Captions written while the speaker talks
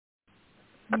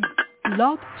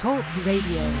Blog Talk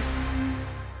Radio.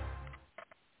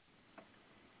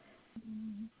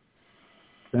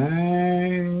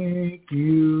 Thank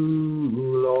you,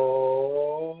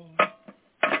 Lord.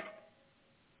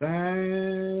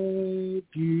 Thank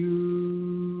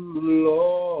you,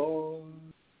 Lord.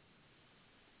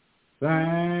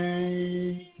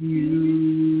 Thank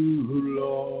you,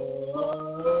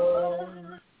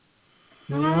 Lord.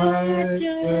 I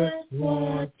just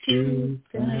want to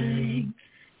thank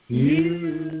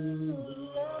you,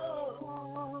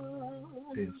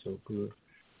 Lord. Been so good.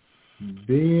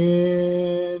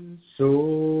 Been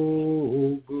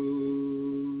so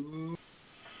good.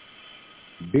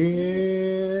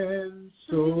 Been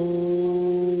so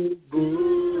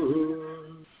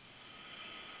good.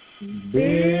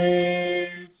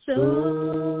 Been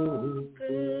so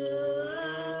good.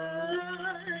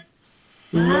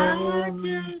 I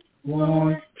just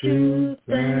want to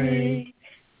thank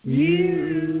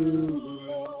you,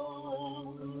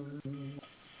 Lord.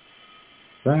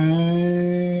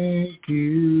 Thank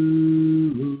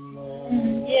you,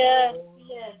 Lord. Yes,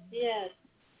 yes, yes.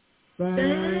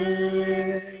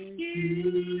 Thank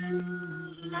you,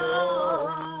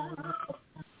 Lord.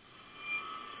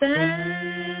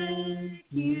 Thank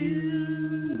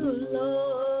you, Lord.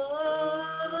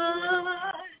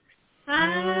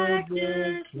 I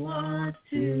just want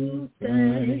to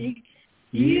thank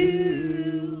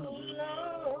you,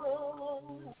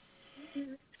 Lord.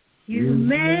 You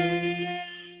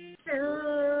made a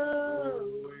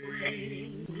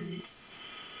way.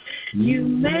 You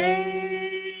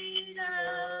made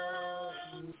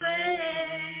a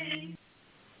way.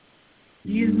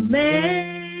 You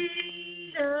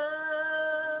made a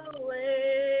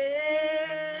way.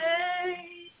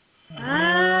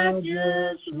 I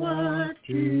just want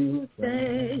to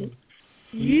thank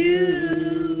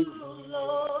you,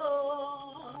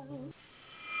 Lord.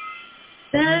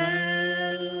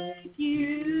 Thank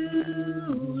you,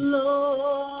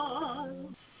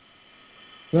 Lord.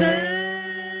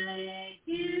 Thank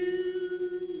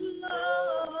you,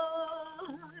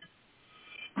 Lord.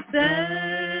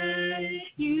 Thank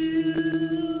you,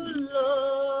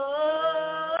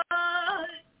 Lord.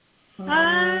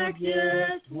 I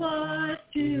just want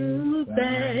to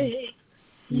thank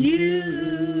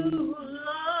you, Lord.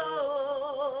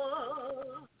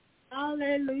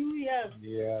 Hallelujah.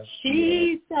 Yes.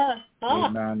 Jesus.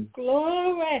 Amen.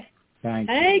 Glory. Thank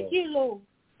you, Lord.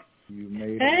 You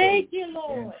made Thank you,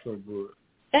 Lord. so good.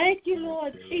 Thank you,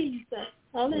 Lord Jesus.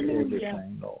 Hallelujah. For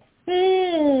everything, Lord.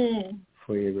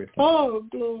 For everything. Oh,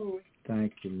 glory.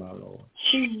 Thank you, my Lord.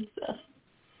 Jesus.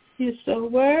 You're so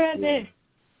worthy. Yeah.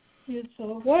 You're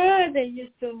so worthy. You're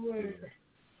so worthy.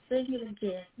 Sing it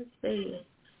again. Let's say it.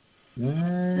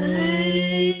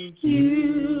 Thank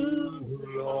you,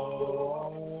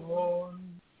 Lord.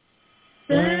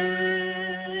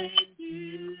 Thank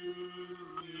you,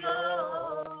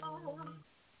 Lord.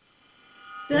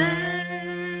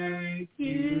 Thank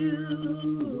you,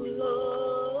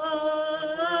 Lord.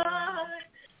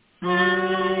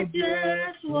 I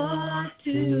just want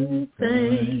to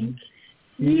thank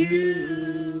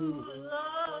you, Lord.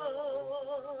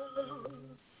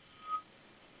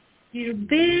 You've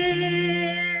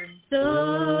been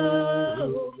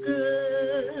so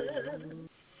good.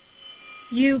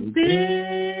 You've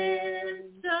been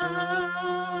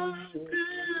so good.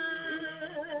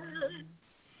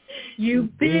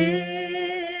 You've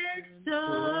been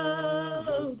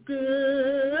so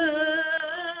good.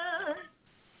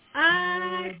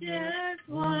 I just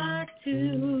want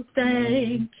to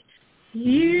thank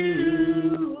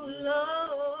you, Lord.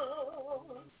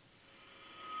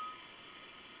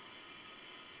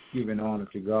 Giving honor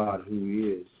to God,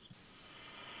 who is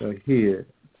the head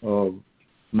of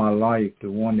my life,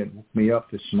 the one that woke me up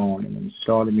this morning and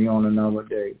started me on another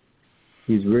day.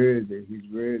 He's worthy. He's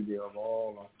worthy of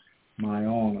all of my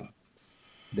honor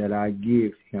that I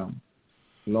give him.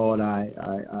 Lord, I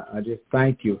just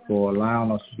thank you for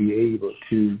allowing us to be able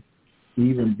to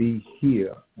even be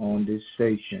here on this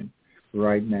station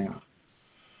right now.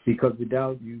 Because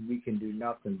without you, we can do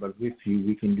nothing, but with you,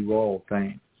 we can do all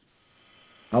things.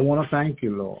 I want to thank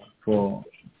you, Lord, for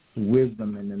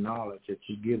wisdom and the knowledge that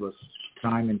you give us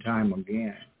time and time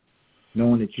again,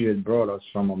 knowing that you have brought us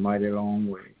from a mighty long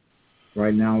way.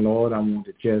 Right now, Lord, I want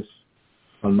to just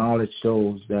acknowledge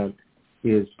those that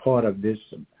is part of this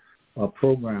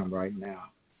program right now.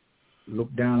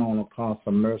 Look down on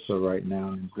Apostle Mercer right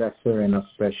now and bless her in a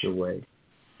special way.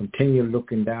 Continue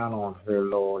looking down on her,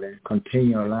 Lord, and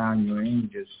continue allowing your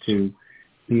angels to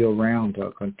be around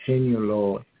her. Continue,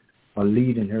 Lord,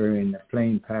 leading her in the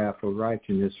plain path of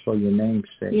righteousness for your name's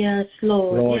sake. Yes,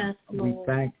 Lord. Lord, yes, we Lord.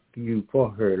 you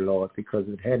for her, Lord, because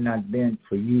it had not been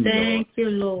for you, Thank you,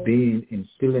 Lord. being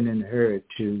instilling in her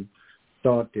to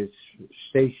start this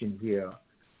station here,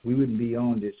 we wouldn't be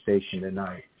on this station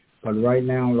tonight. But right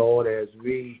now, Lord, as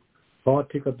we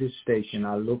partake of this station,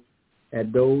 I look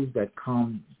at those that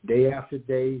come day after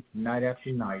day, night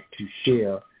after night to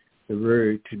share the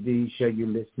word to these shall you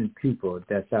listening people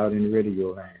that's out in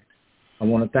radio land. I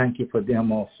want to thank you for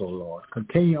them also, Lord.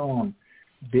 Continue on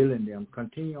building them,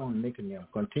 continue on making them,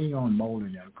 continue on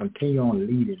molding them, continue on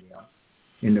leading them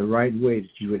in the right way that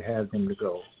you would have them to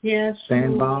go. Yes,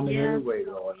 Stand by Lord. them in Yes, every way,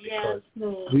 Lord, because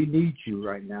Lord. we need you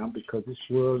right now because this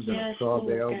world's in a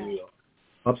strawberry wheel.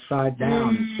 Upside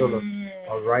down instead of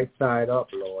a right side up,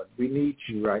 Lord. We need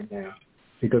you right now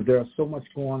because there's so much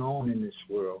going on in this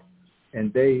world,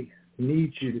 and they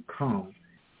need you to come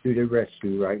to the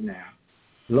rescue right now.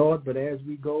 Lord, but as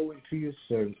we go into your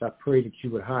service, I pray that you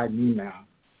would hide me now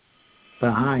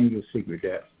behind your secret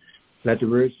desk. Let the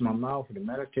words of my mouth and the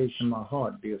meditation of my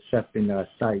heart be accepted in thy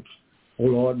sight. O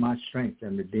Lord, my strength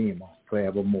and redeemer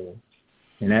forevermore.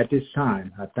 And at this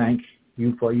time, I thank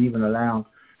you for even allowing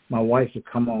my wife to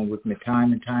come on with me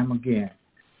time and time again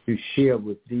to share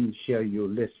with these, share your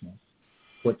listeners,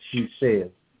 what she says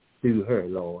through her,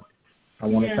 Lord. I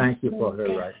want to thank you for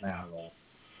her right now, Lord.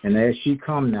 And as she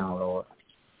come now, Lord,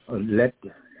 let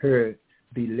her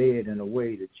be led in a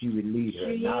way that you would lead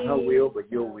her. Not her will,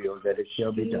 but your will, that it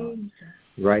shall be done.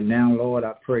 Right now, Lord,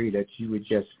 I pray that you would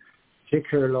just take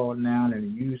her, Lord, now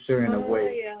and use her in a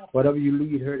way. Whatever you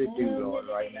lead her to do, Lord,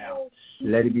 right now,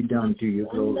 let it be done to your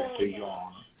glory, to your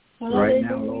honor. Right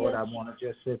now, Lord, I want to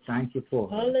just say thank you for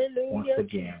her once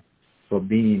again for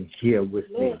being here with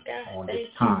me on this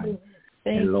time.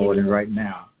 And, Lord, and right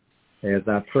now, as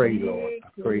I pray, Lord,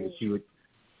 I pray that you would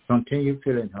continue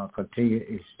filling her, continue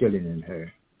instilling in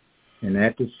her. And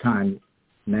at this time,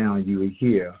 now you will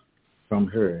hear from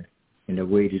her in the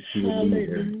way that you will lead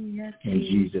her. In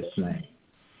Jesus' name.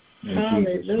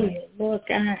 Hallelujah. Lord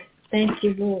God, thank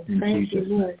you, Lord. Thank you,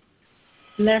 Lord.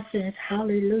 Blessings,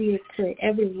 hallelujah, to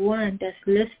everyone that's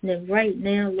listening right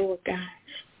now, Lord God.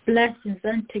 Blessings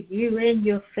unto you and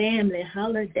your family.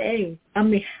 Hallelujah.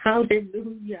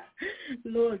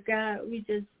 Lord God, we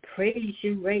just praise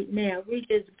you right now. We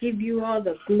just give you all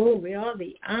the glory, all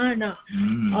the honor,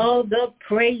 all the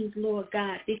praise, Lord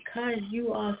God, because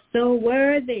you are so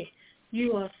worthy.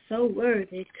 You are so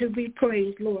worthy to be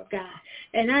praised, Lord God.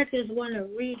 And I just want to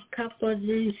read a couple of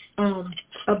these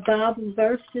Bible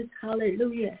verses,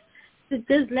 hallelujah, to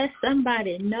just let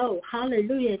somebody know,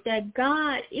 hallelujah, that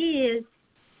God is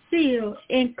still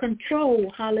in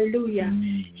control, hallelujah.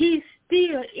 He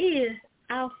still is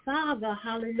our Father,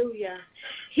 hallelujah.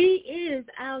 He is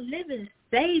our living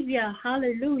Savior,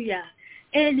 hallelujah.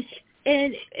 And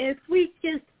if we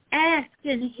just ask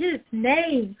in his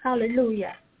name,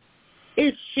 hallelujah,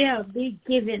 it shall be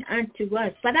given unto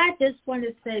us. But I just want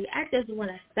to say, I just want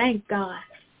to thank God.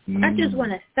 I just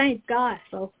want to thank God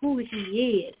for who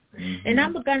he is. And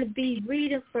I'm going to be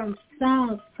reading from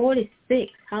Psalm 46,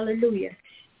 hallelujah,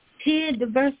 the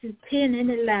verses 10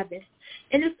 and 11.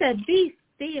 And it said, be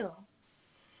still,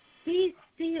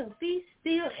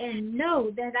 and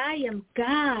know that I am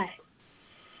God.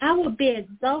 I will be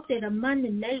exalted among the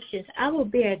nations. I will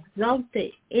be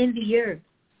exalted in the earth.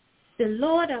 The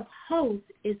Lord of hosts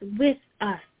is with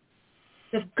us.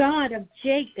 The God of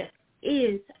Jacob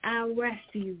is our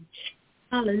refuge.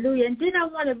 Hallelujah. And then I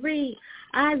want to read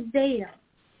Isaiah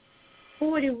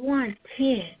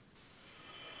 41:10.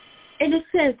 And it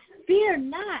says, fear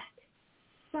not,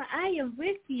 for I am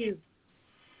with you.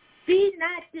 Be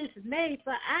not dismayed,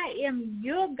 for I am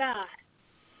your God.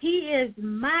 He is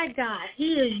my God.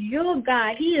 He is your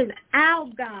God. He is our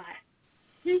God.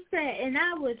 He said, and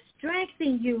I will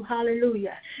strengthen you,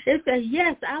 hallelujah. It said,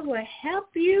 yes, I will help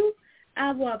you.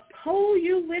 I will uphold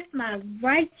you with my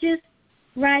righteous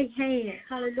right hand,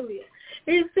 hallelujah.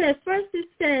 It says, first it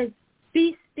says,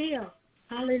 be still,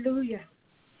 hallelujah.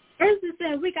 First it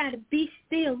says, we got to be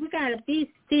still. We got to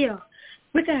be still.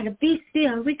 We got to be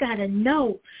still. We got to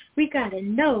know. We got to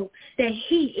know that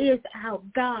he is our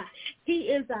God. He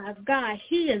is our God.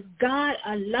 He is God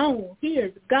alone. He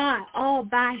is God all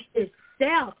by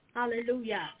himself.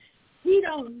 Hallelujah. He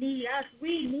don't need us.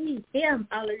 We need him.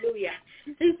 Hallelujah.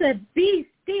 He said, be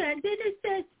still. And then it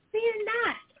says, fear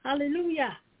not.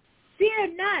 Hallelujah.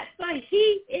 Fear not, for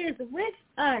he is with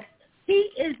us. He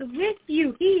is with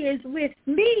you. He is with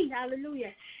me.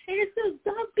 Hallelujah. And it says,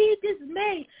 don't be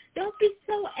dismayed. Don't be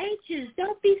so anxious.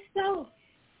 Don't be so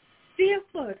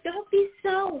fearful. Don't be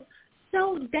so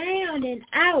down and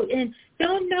out and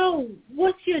don't know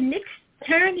what your next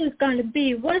turn is going to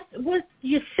be. What's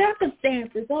your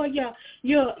circumstances or your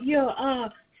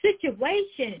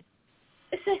situation.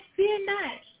 It says, fear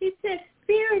not. He says,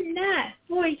 fear not,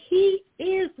 for he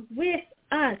is with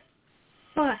us.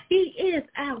 For he is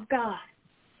our God.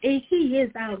 And he is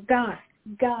our God.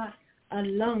 God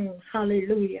alone.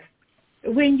 Hallelujah.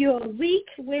 When we are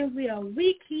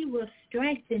weak, he will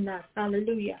strengthen us.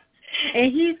 Hallelujah.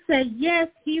 And he said, yes,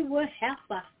 he will help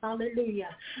us.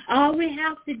 Hallelujah. All we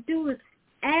have to do is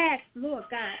ask, Lord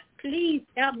God, please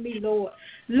help me, Lord.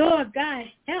 Lord God,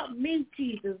 help me,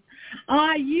 Jesus.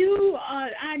 I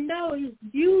know it's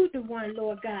you the one,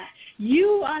 Lord God.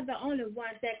 You are the only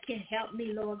one that can help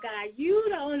me, Lord God. You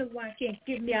the only one can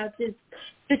get me out this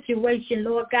situation,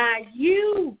 Lord God.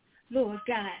 You, Lord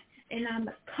God. And I'm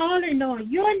calling on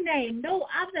your name, no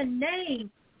other name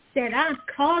that I'm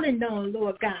calling on,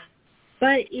 Lord God,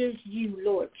 but it is you,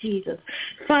 Lord Jesus.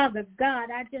 Father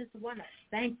God, I just want to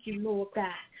thank you, Lord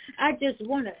God. I just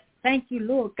want to thank you,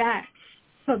 Lord God,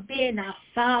 for being our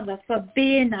Father, for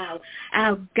being our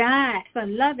God, for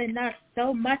loving us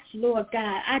so much, Lord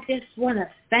God. I just want to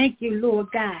thank you, Lord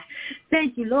God.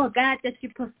 Thank you, Lord God, that you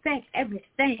perfect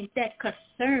everything that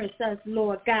concerns us,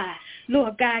 Lord God.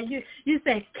 Lord God, you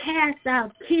said cast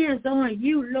our tears on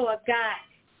you, Lord God.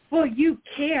 For you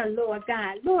care, Lord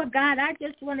God. Lord God, I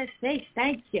just want to say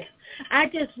thank you. I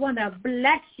just want to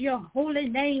bless your holy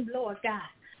name, Lord God.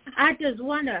 I just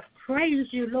want to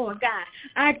praise you, Lord God.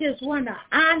 I just want to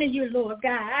honor you, Lord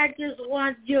God. I just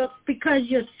want you because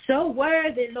you're so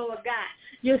worthy, Lord God.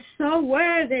 You're so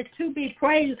worthy to be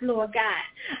praised, Lord God.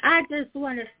 I just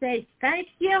want to say thank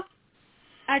you.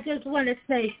 I just want to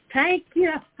say thank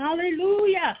you.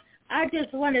 Hallelujah. I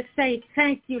just want to say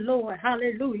thank you, Lord.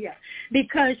 Hallelujah.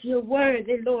 Because you're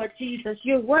worthy, Lord Jesus.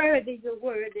 You're worthy,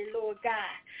 Lord God.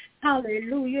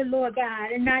 Hallelujah, Lord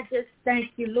God. And I just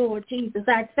thank you, Lord Jesus.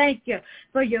 I thank you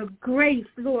for your grace,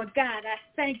 Lord God. I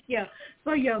thank you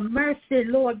for your mercy,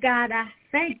 Lord God. I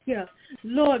thank you,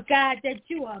 Lord God, that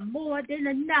you are more than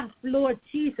enough, Lord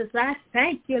Jesus. I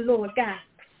thank you, Lord God.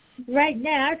 Right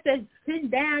now, I said,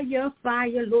 send down your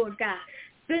fire, Lord God.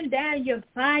 Send down your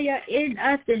fire in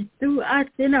us and through us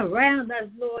and around us,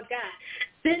 Lord God.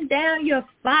 Send down your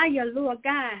fire, Lord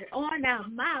God, on our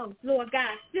mouths, Lord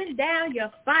God. Send down your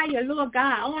fire, Lord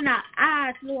God, on our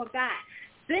eyes, Lord God.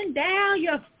 Send down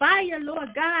your fire,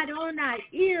 Lord God, on our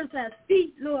ears, our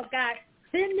feet, Lord God.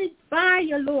 Send this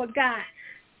fire, Lord God.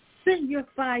 Send your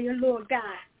fire, Lord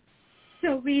God,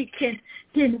 so we can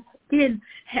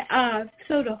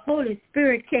so the Holy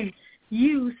Spirit can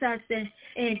use us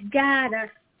and guide us,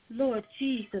 Lord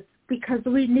Jesus, because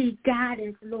we need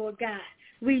guidance, Lord God.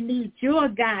 We need your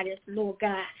guidance, Lord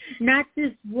God, not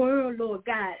this world, Lord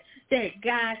God, that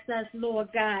guides us, Lord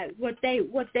God, what they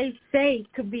say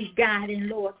to be guiding,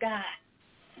 Lord God,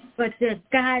 but the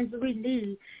guidance we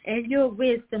need and your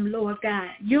wisdom, Lord God,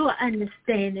 your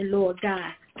understanding, Lord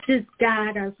God, just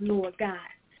guide us, Lord God.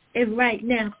 And right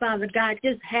now, Father God,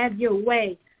 just have your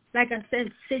way. Like I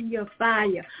said, send your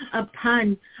fire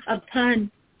upon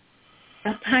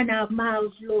our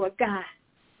mouths, Lord God,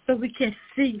 so we can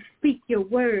speak your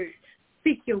word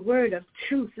of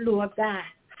truth, Lord God.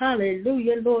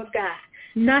 Hallelujah, Lord God.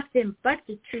 Nothing but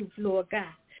the truth, Lord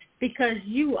God, because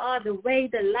you are the way,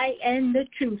 the light, and the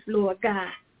truth, Lord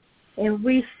God. And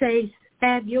we say,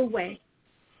 have your way.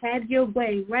 Have your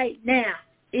way right now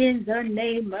in the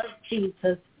name of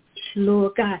Jesus.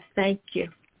 Lord God, thank you.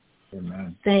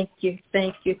 Amen. Thank you,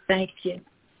 thank you, thank you.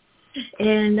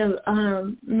 And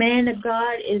the man of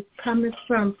God is coming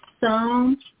from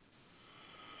Psalms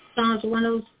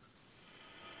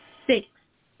 106.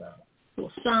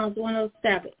 Psalms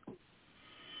 107.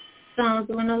 Psalms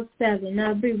 107.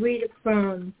 I'll be reading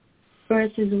from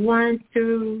verses 1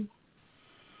 through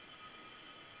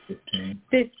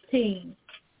 15.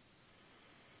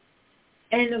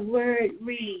 And the word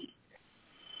reads,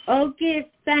 "Oh, give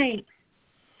thanks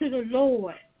to the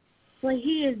Lord, for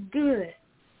he is good,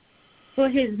 for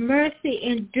his mercy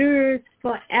endures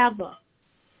forever.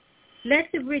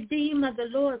 Let the redeemed of the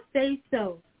Lord say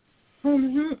so,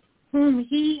 whom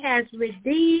he has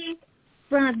redeemed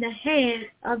from the hand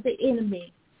of the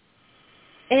enemy,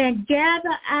 and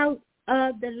gather out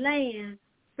of the land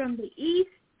from the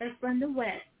east and from the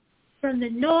west, from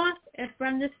the north and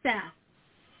from the south.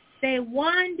 They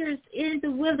wandered in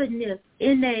the wilderness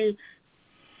in a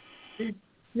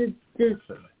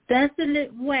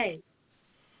desolate way.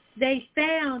 They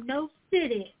found no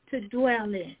city to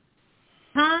dwell in.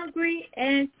 Hungry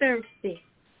and thirsty,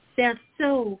 their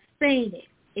souls fainted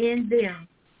in them.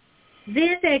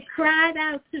 Then they cried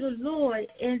out to the Lord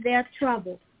in their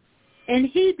trouble, and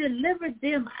he delivered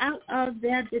them out of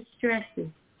their distresses.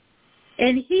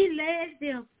 And he led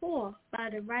them forth by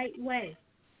the right way,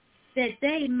 that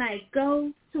they might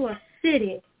go to a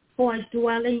city for a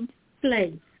dwelling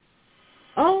place.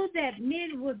 Oh, that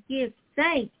men would give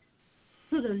thanks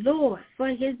to the Lord for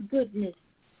his goodness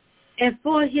and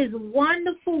for his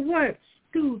wonderful works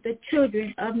to the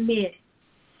children of men.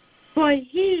 For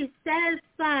he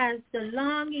satisfies the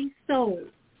longing soul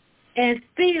and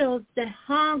fills the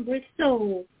hungry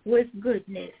soul with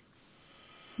goodness.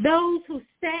 Those who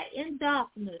sat in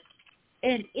darkness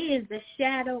and in the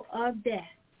shadow of death,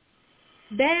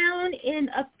 down in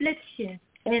affliction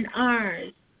and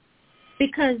irons,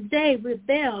 because they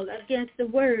rebelled against the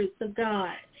words of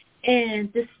God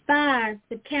and despised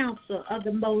the counsel of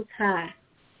the Most High.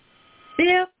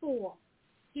 Therefore,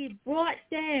 he brought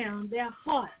down their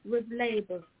hearts with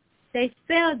labor. They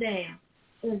fell down,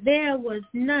 and there was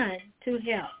none to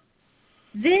help.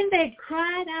 Then they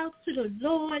cried out to the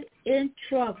Lord in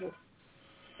trouble,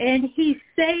 and he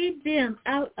saved them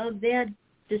out of their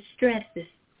distresses.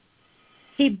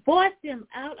 He brought them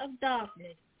out of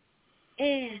darkness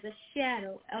and the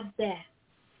shadow of death,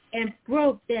 and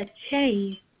broke their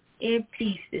chains in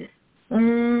pieces.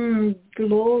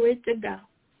 Glory to God.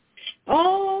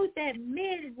 Oh, that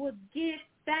men would give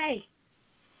thanks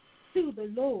to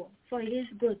the Lord for his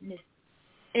goodness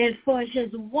and for his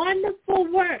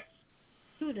wonderful works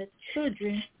to the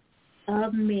children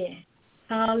of men.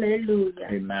 Hallelujah.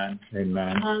 Amen.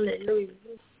 Amen. Hallelujah.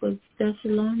 For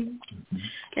Thessalonians. Mm-hmm.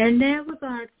 And now we're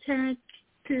going to turn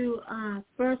to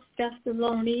 1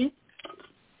 Thessalonians.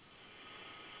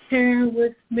 Turn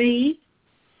with me.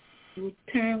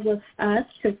 Turn with us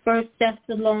to 1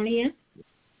 Thessalonians,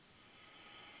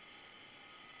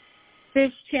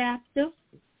 5th chapter,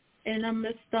 and I'm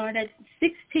going to start at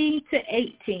 16 to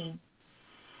 18.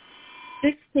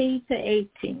 16 to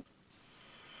 18.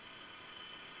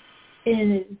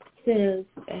 And it says,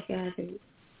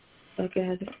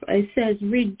 it says,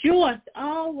 rejoice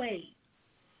always,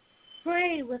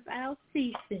 pray without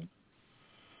ceasing,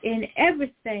 in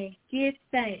everything give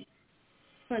thanks,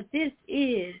 for this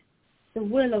is the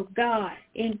will of God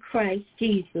in Christ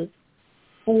Jesus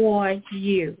for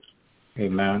you.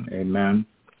 Amen. Amen.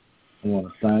 I want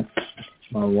to thank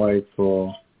my wife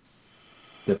for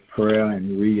the prayer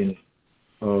and reading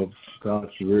of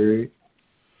God's Word.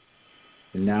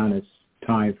 And now it's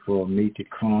time for me to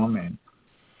come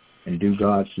and do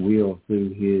God's will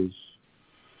through his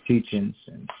teachings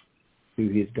and through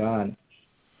his guidance.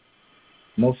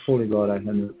 Most holy God, our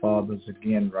Heavenly Father,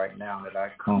 again right now that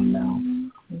I come now,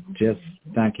 just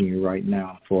thanking you right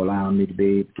now for allowing me to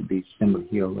be able to be assembled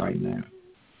here right now.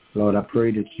 Lord, I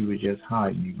pray that you would just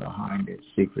hide me behind that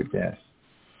secret desk,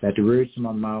 that the words of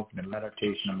my mouth and the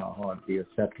meditation of my heart be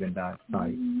accepted in thy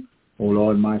sight. O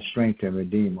Lord, my strength and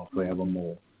redeemer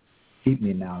forevermore. Keep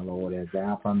me now, Lord, as the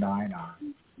apple in thine eye.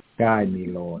 Guide me,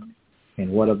 Lord, and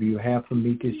whatever you have for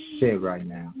me to say right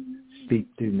now, speak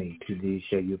through me to these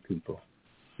shall your people.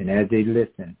 And as they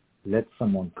listen, let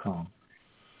someone come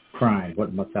crying,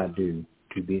 what must I do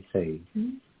to be saved?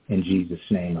 In Jesus'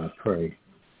 name I pray.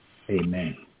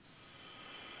 Amen.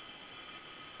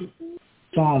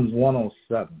 Psalms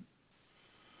 107,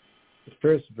 the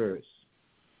first verse.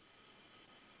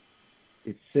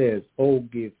 It says, oh,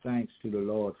 give thanks to the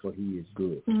Lord, for he is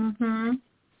good. Mm-hmm.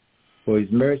 For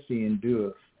his mercy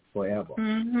endureth forever.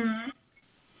 Mm-hmm.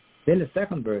 Then the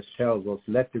second verse tells us,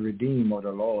 let the redeemed of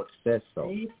the Lord say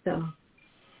so.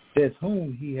 Says,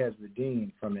 whom he has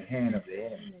redeemed from the hand of the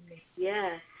enemy.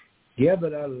 Yes.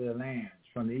 Gathered out of the lands,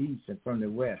 from the east and from the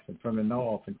west and from the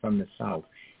north and from the south.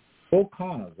 Four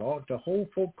corners, the whole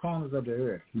four corners of the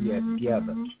earth he has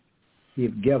gathered. He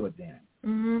has gathered them.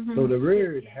 Mm-hmm. So the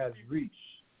word has reached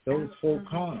those four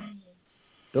corners.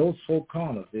 Those four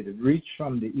corners. It has reached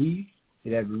from the east.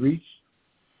 It has reached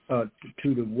to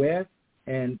the west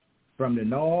and from the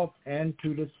north and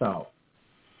to the south.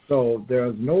 So there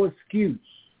is no excuse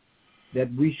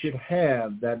that we should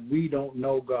have that we don't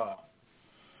know God,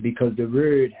 because the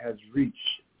word has reached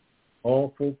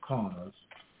all four corners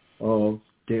of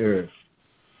the earth.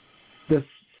 The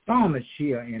psalmist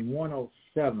here in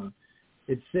 107,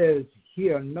 it says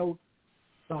here, note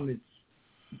some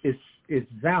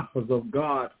examples of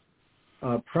God's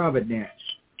providence,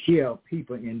 care of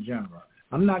people in general.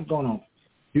 I'm not going to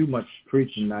do much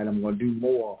preaching tonight. I'm going to do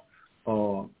more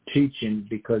teaching,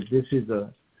 because this is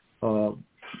a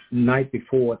night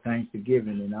before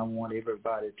Thanksgiving, and I want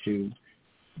everybody to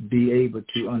be able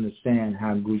to understand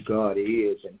how good God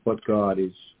is and what God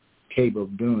is capable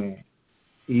of doing.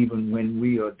 Even when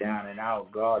we are down and out,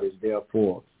 God is there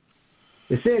for us.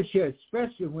 It says here,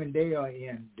 especially when they are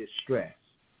in distress.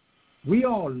 We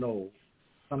all know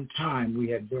sometime we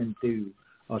have been through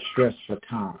a stressful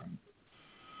time.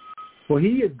 For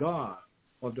he is God,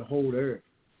 of the whole earth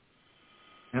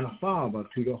and a father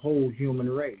to the whole human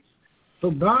race.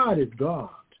 So God is God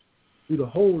to the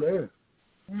whole earth.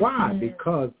 Why?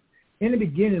 Because in the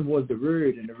beginning was the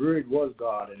Word, and the Word was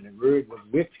God, and the Word was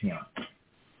with him.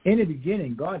 In the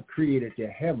beginning, God created the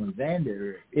heavens and the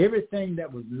earth. Everything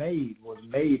that was made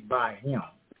by him.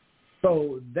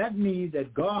 So that means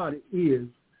that God is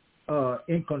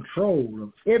in control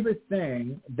of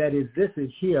everything that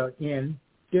exists here in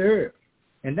the earth.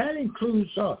 And that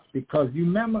includes us, because you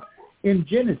remember in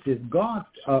Genesis, God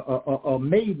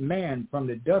made man from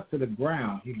the dust of the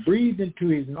ground. He breathed into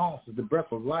his nostrils the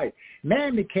breath of life.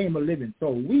 Man became a living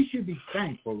soul. We should be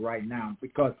thankful right now,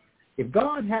 because if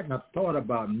God hadn't thought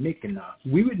about making us,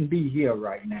 we wouldn't be here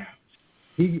right now.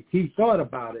 He thought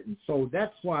about it, and so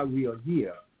that's why we are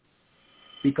here,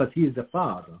 because he is the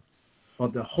Father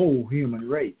of the whole human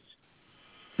race.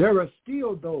 There are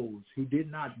still those who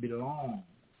did not belong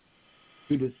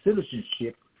to the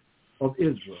citizenship of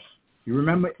Israel. You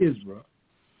remember Israel,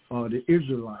 the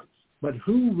Israelites, but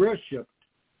who worshiped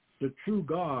the true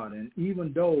God, and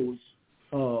even those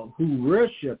who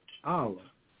worshiped Allah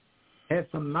had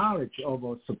some knowledge of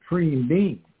a supreme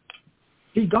being.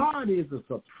 See, God is a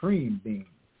supreme being.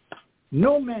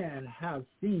 No man has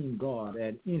seen God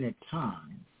at any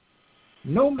time.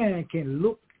 No man can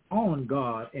look on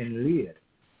God and live.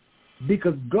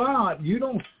 Because God, you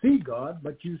don't see God,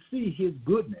 but you see his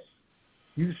goodness.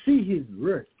 You see his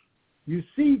work. You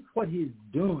see what he's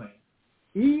doing.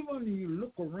 Even you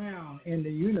look around in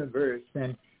the universe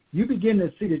and you begin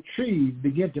to see the trees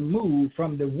begin to move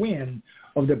from the wind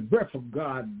of the breath of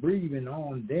God breathing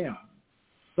on them.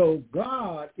 So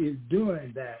God is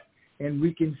doing that, and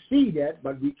we can see that,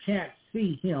 but we can't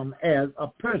see him as a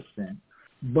person.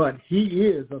 But he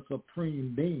is a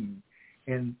supreme being,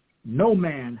 and no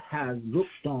man has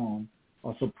looked on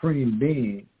a supreme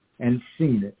being and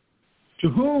seen it, to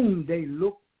whom they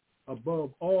look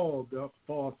above all the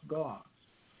false gods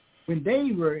when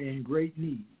they were in great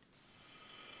need.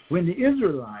 When the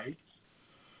Israelites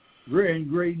were in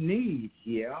great need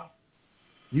here,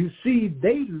 you see,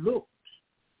 they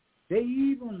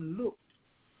even looked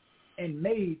and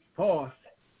made false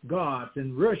gods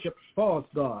and worshiped false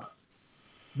gods.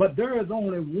 But there is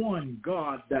only one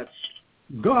God, that's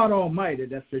God Almighty,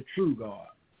 that's the true God.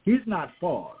 He's not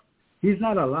false. He's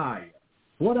not a liar.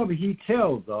 Whatever he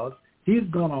tells us, he's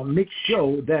going to make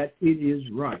sure that it is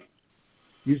right.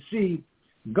 You see,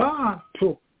 God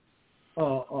took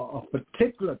a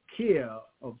particular care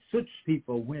of such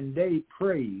people when they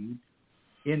prayed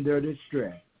in their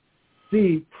distress.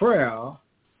 See, prayer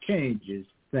changes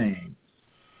things.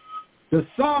 The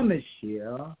psalmist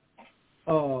here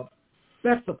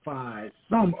specifies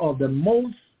some of the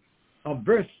most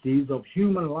adversities of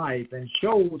human life and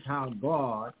shows how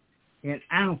God, in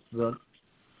answer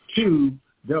to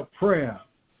their prayer,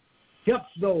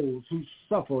 helps those who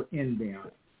suffer in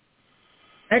them.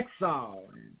 Exile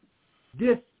and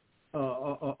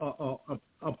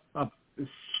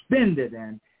suspended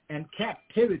and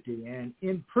captivity and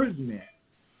imprisonment,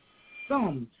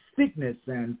 some sickness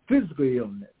and physical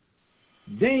illness,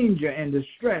 danger and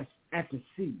distress at the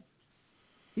sea.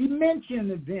 He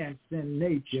mentioned events in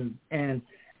nature and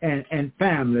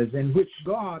families in which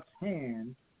God's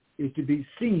hand is to be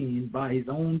seen by his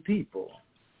own people,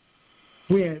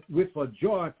 with a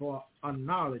joyful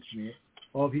acknowledgement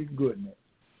of his goodness.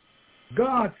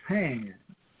 God's hand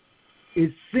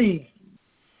is seen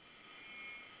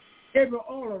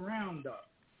all around us.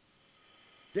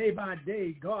 Day by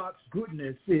day, God's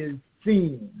goodness is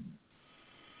seen.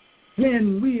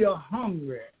 When we are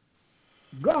hungry,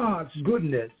 God's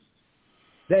goodness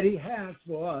that he has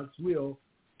for us will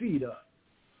feed us.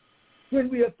 When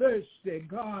we are thirsty,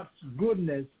 God's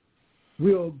goodness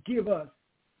will give us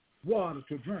water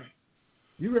to drink.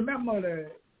 You remember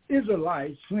the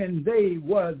Israelites when they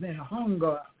was in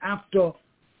hunger after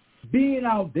being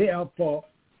out there for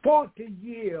 40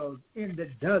 years in the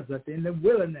desert, in the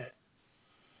wilderness.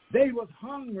 They was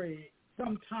hungry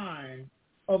sometime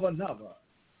of another.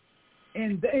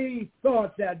 And they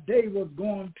thought that they was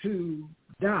going to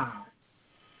die.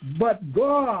 But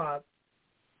God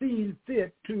seen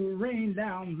fit to rain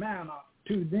down manna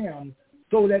to them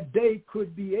so that they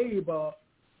could be able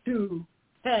to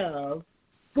have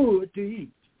food to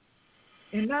eat.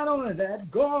 And not only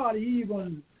that, God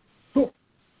even took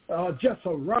just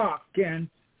a rock, and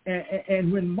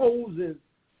when Moses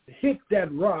hit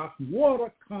that rock,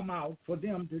 water come out for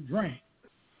them to drink.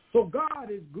 So God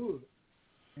is good,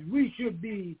 and we should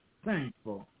be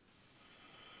thankful.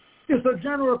 It's a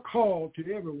general call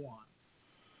to everyone.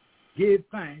 Give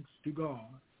thanks to God.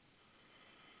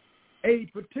 A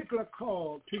particular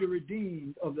call to the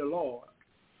redeemed of the Lord.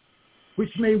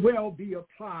 which may well be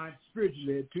applied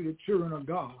spiritually to the children of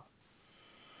God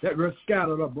that were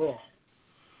scattered abroad,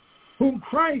 whom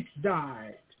Christ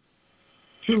died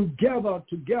to gather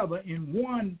together in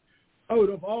one out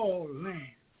of all lands.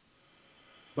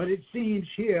 But it seems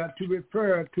here to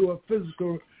refer to a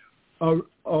physical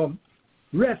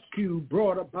rescue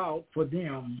brought about for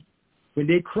them when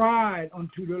they cried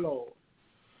unto the Lord.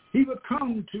 He will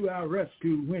come to our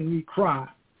rescue when we cry.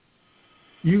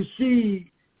 You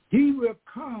see, he will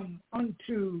come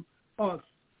unto us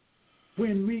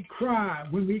when we cry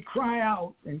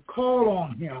out and call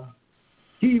on him.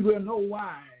 He will no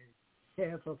wise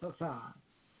cast us aside.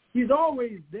 He's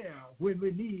always there when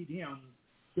we need him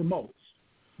the most.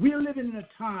 We are living in a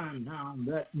time now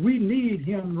that we need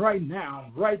him right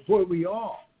now, right where we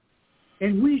are.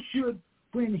 And we should,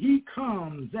 when he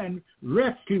comes and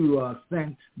rescue us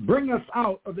and bring us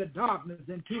out of the darkness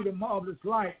into the marvelous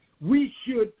light, we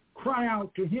should cry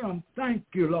out to him, thank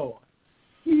you, Lord.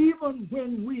 Even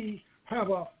when we have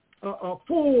a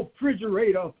full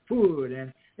refrigerator of food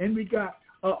and we got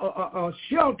a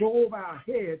shelter over our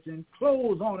heads and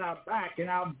clothes on our back and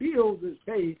our bills is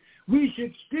paid, we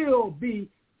should still be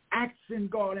asking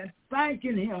God and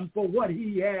thanking him for what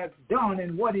he has done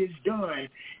and what he's doing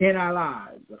in our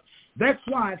lives. That's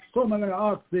why so many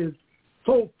of us is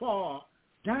so far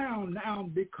down now,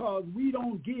 because we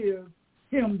don't give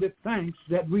him the thanks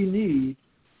that we need,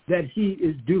 that he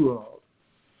is due of.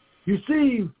 You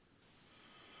see,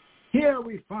 here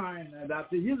we find that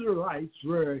the Israelites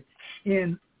were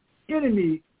in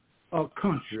enemy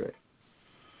country.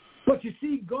 But you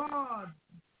see, God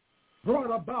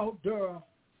brought about their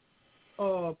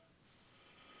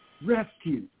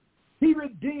rescue. He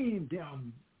redeemed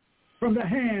them from the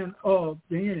hand of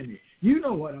the enemy. You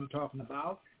know what I'm talking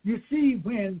about. You see,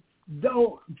 when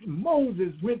though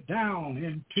Moses went down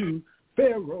into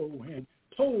Pharaoh and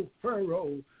told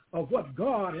Pharaoh of what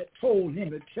God had told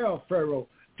him to tell Pharaoh,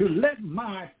 to let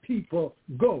my people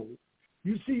go.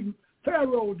 You see,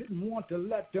 Pharaoh didn't want to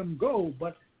let them go,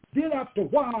 but then after a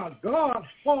while, God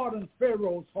hardened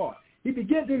Pharaoh's heart. He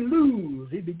began to lose.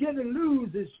 He began to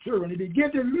lose his children. He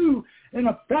began to lose, and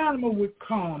a famine would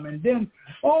come. And then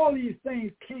all these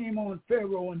things came on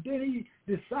Pharaoh, and then he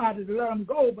decided to let them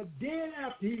go. But then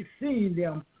after he seen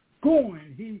them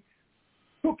going, he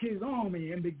took his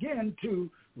army and began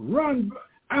to run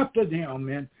after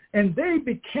them. And they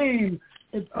became,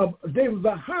 they were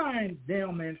behind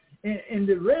them, and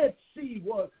the Red Sea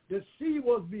was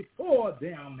before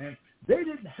them, and they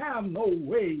didn't have no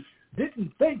way,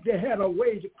 didn't think they had a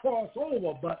way to cross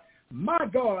over. But my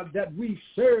God that we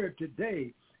serve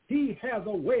today, he has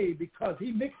a way, because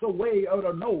he makes a way out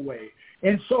of no way.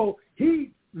 And so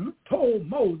he told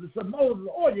Moses, Moses,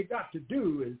 all you got to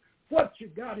do is what you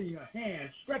got in your hand,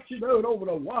 stretch it out over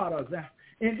the waters,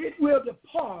 and it will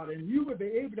depart, and you will be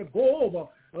able to go over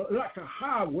like a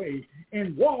highway,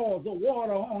 and walls of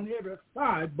water on every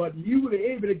side, but you will be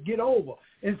able to get over.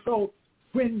 And so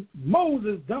when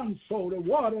Moses done so, the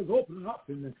waters opened up,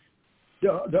 and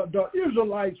the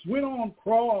Israelites went on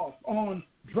cross on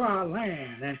dry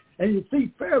land. And you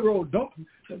see, Pharaoh don't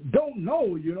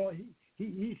know, you know.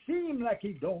 He seemed like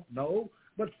he don't know,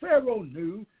 but Pharaoh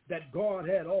knew that God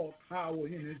had all power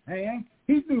in his hand.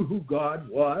 He knew who God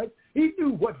was. He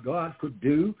knew what God could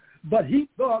do. But he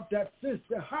thought that since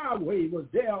the highway was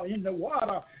there in the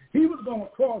water, he was going to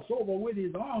cross over with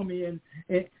his army and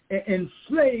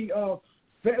slay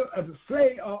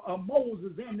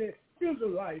Moses and the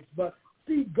Israelites. But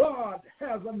see, God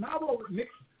has another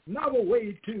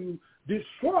way to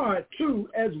destroy too,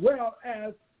 as well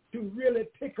as to really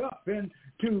pick up and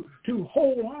to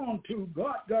hold on to.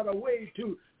 God got a way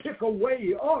to pick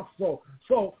away also.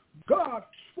 So God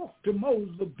spoke to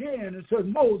Moses again and said,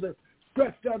 Moses,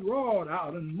 stretch that rod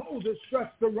out. And Moses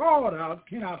stretched the rod out.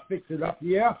 Can I fix it up?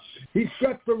 Yeah. He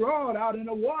stretched the rod out, and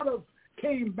the waters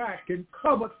came back and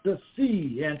covered the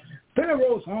sea. And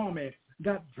Pharaoh's army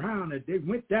got drowned. They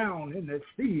went down in the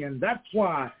sea, and that's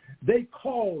why they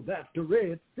called that the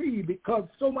Red Sea, because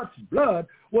so much blood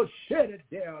was shedded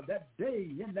there that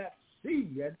day in that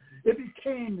sea, and it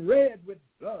became red with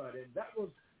blood, and that was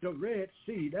the Red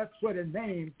Sea. That's where the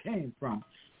name came from.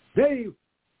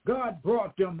 God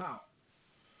brought them out,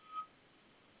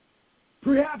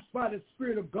 perhaps by the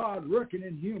Spirit of God working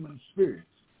in human spirits.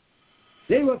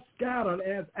 They were scattered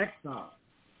as exiles,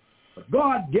 but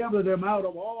God gathered them out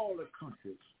of all the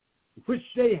countries which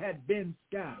they had been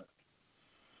scattered.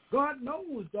 God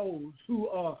knows those who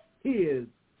are his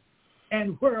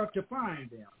and where to find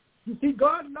them. You see,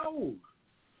 God knows.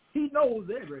 He knows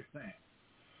everything.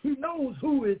 He knows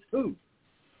who is who.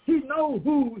 He knows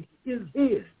who is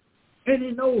his, and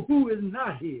he knows who is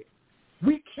not his.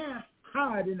 We can't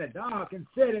hide in the dark and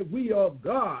say that we are of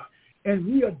God and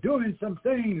we are doing some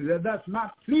things that's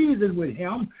not pleasing with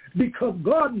him, because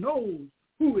God knows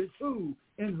who is who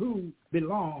and who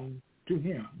belongs to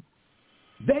him.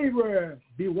 They were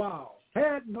bewild,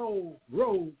 had no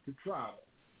road to travel,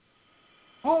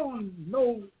 on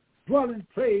no dwelling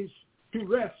place to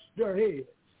rest their heads.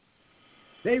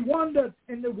 They wandered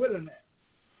in the wilderness,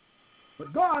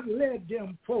 but God led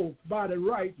them forth by the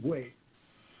right way.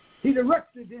 He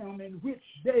directed them in which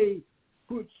they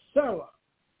could settle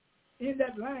in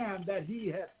that land that he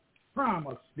had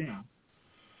promised them.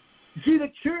 You see,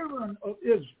 the children of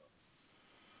Israel,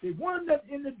 they wandered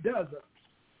in the desert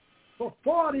for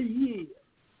 40 years.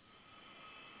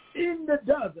 In the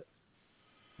desert,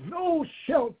 no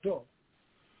shelter,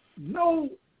 no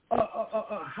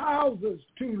houses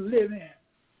to live in.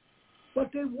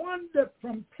 But they wandered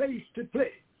from place to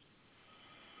place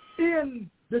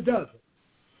in the desert.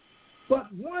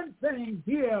 But one thing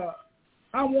here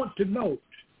I want to note.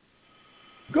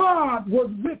 God was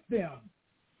with them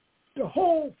the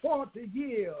whole 40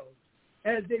 years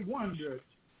as they wandered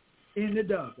in the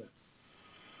desert.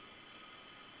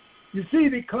 You see,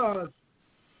 because,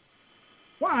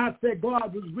 why I say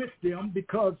God was with them,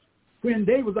 because when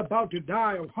they was about to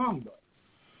die of hunger,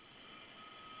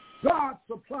 God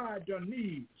supplied their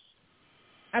needs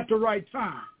at the right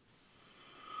time.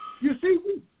 You see,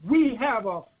 we have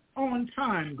a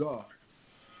on-time God.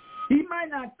 He might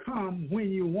not come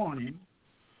when you want him,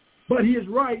 but he is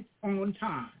right on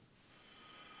time.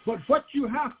 But what you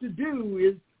have to do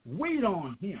is wait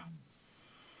on him.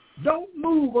 Don't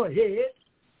move ahead,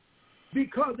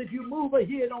 because if you move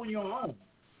ahead on your own,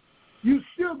 you're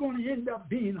still going to end up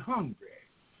being hungry.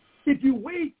 If you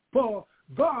wait for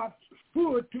God's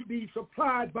food to be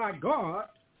supplied by God,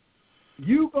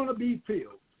 you're going to be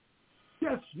filled.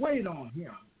 Just wait on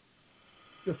him.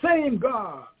 The same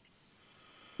God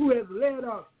who has led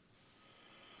us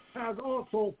has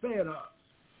also fed us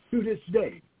to this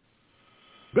day.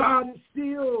 God is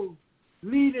still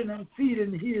leading and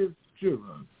feeding his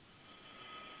children.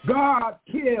 God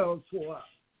cares for us.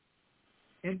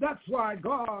 And that's why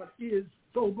God is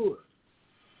so good.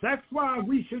 That's why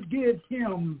we should give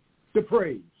him the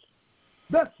praise.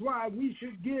 That's why we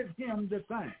should give him the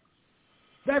thanks.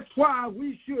 That's why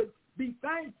we should be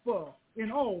thankful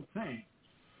in all things.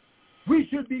 We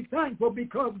should be thankful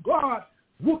because God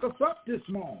woke us up this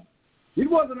morning. It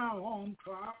wasn't our own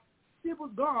clock. It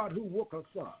was God who woke us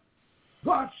up.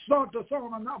 God started us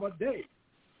on another day.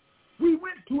 We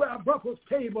went to our breakfast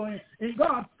table and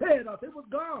God fed us. It was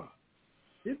God.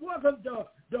 It wasn't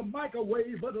the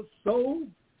microwave or the stove.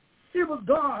 It was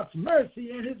God's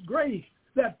mercy and his grace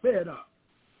that fed us.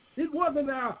 It wasn't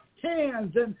our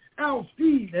hands and our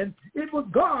feet, and it was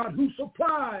God who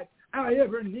supplied our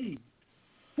every need.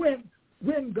 When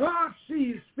God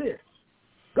sees fit,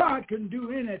 God can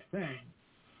do anything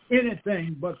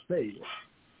but fail.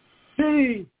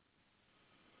 See,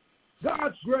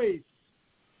 God's grace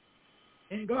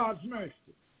and God's mercy,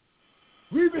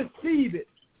 we receive it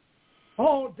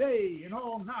all day and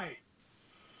all night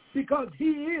because he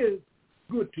is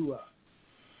good to us.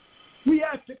 We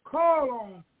have to call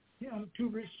on him to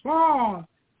respond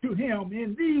to him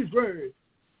in these words,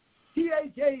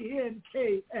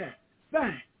 THANKS,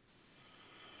 thanks.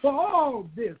 For all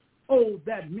this owes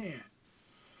that man.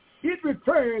 It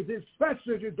refers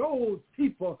especially to those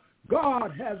people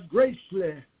God has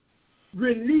graciously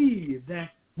relieved and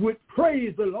would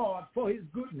praise the Lord for his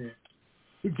goodness,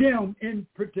 to them in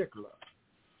particular,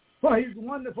 for his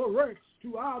wonderful works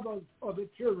to others of the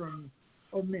children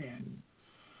of men.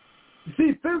 You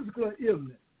see, physical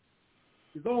illness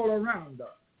is all around us.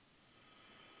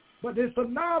 But there's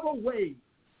another way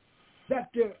that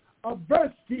the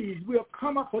adversities will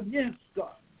come up against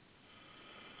us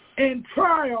and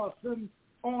try us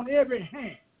on every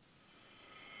hand.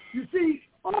 You see,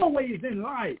 always in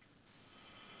life,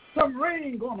 some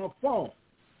rain gonna fall.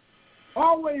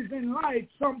 Always in life,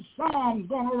 some storm's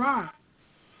gonna rise.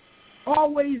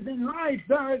 Always in life,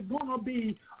 there is gonna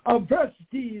be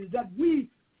adversities that we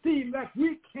seem like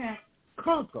we can't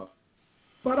conquer.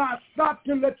 But I stop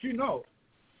to let you know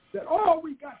that all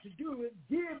we got to do is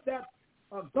give that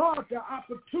God the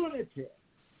opportunity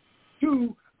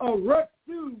to work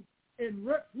through and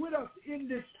work with us in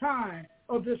this time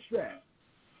of distress.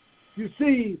 You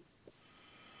see,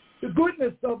 the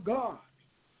goodness of God.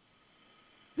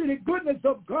 See, the goodness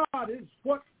of God is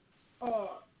what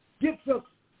gets us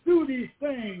through these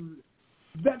things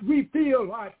that we feel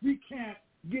like we can't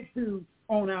get through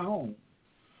on our own.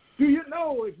 Do you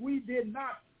know if we did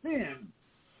not sin,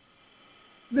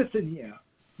 listen here,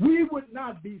 we would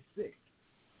not be sick.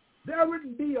 there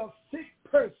wouldn't be a sick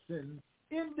person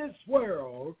in this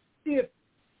world if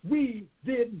we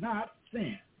did not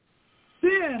sin.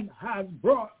 Sin has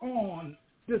brought on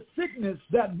the sickness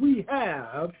that we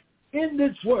have in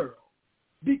this world,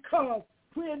 because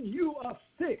when you are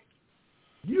sick,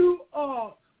 you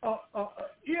are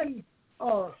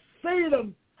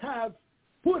Satan has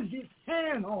put his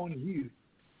hand on you.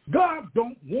 God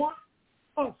don't want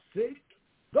us sick.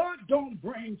 God don't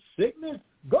bring sickness.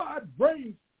 God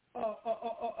brings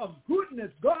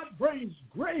goodness. God brings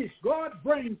grace. God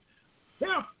brings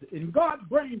health, and God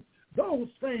brings those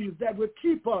things that will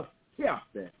keep us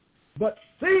healthy. But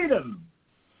Satan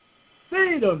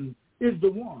is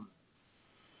the one.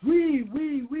 We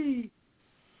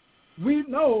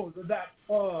know that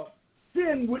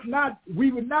sin would not,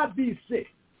 we would not be sick.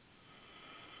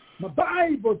 The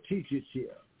Bible teaches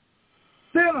here,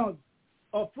 sinners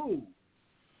are fools.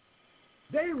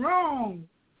 They wrong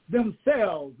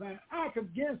themselves and act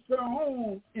against their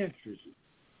own interests.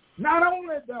 Not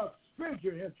only their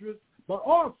spiritual interests, but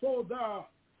also their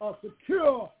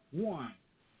secure one.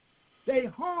 They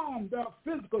harm their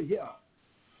physical health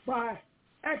by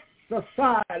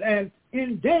exercise and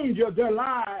endanger their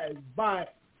lives by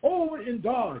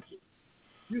overindulgence.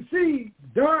 You see,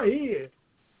 there is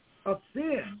a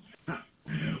sin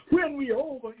when we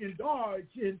overindulge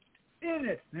in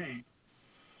anything.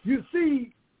 You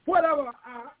see, whatever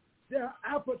their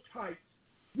appetites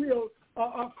will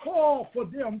call for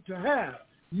them to have,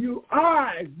 your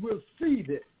eyes will see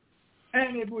this,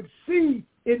 and it would see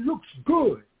it looks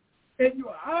good, and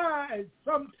your eyes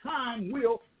sometimes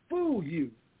will fool you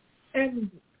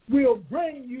and will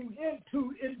bring you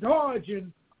into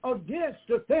indulging against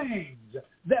the things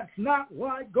that's not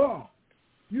like God.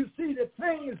 You see, the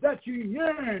things that you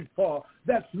yearn for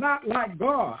that's not like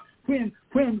God. When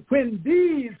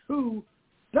these who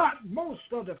got most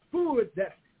of the food,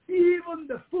 that even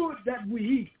the food that we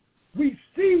eat, we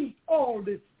see all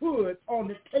this food on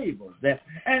the table,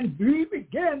 and we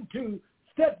begin to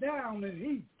sit down and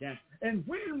eat. And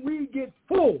when we get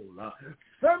full,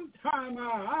 sometime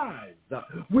our eyes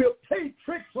will play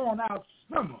tricks on our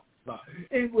stomachs.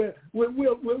 And we'll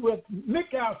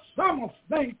make our stomachs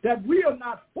think that we are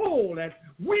not full, and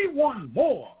we want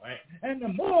more, and the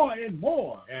more and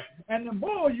more, and the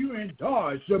more you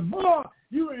indulge, the more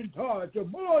you indulge,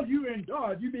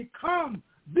 you become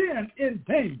then in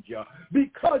danger,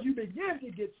 because you begin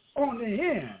to get on the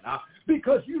end,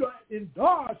 because you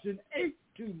indulge and ate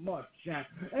too much,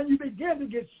 and you begin to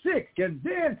get sick, and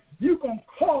then you're going to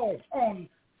call on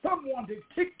someone to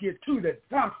take you to the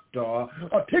doctor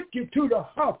or take you to the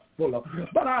hospital.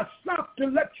 But I stopped to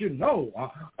let you know,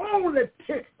 only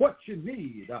take what you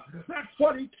need. That's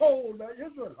what he told the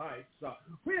Israelites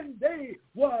when they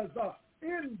was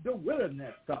in the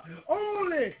wilderness.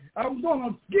 Only I'm going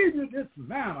to give you this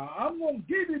manna. I'm going to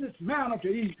give you this manna to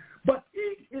eat, but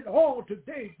eat it all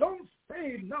today. Don't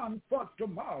save none for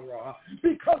tomorrow,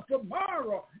 because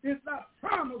tomorrow is not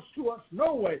promised to us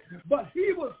no way. But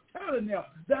he was telling them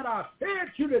that I fed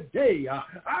you today.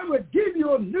 I will give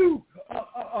you a new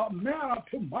manna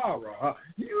tomorrow.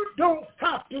 You don't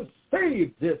have to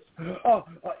save this.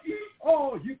 Eat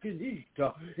all you can eat,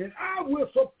 and I will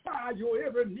supply your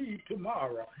every need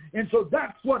tomorrow. And so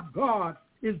that's what God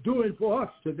is doing for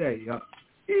us today.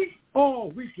 Eat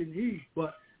all we can eat,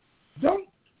 but don't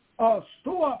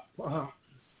store up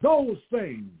those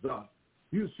things.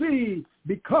 You see,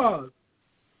 because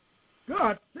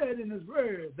God said in his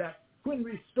word that when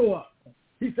we store up,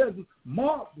 he says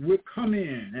moth will come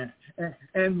in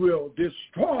and will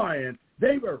destroy, and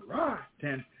they will rot,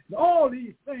 and all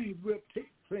these things will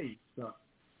take place.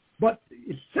 But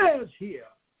it says here,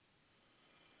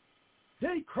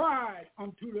 they cried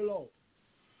unto the Lord,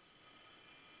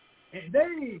 and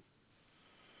they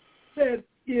said,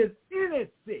 is any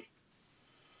sick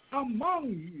among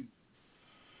you?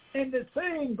 And the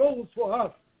same goes for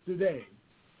us today.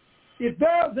 If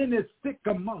there's any sick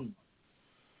among us,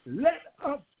 let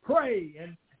us pray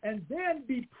and then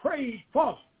be prayed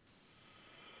for.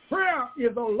 Prayer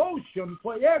is a lotion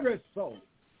for every soul.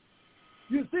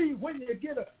 You see, when you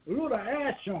get a little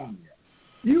ash on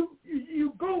you,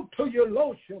 you go to your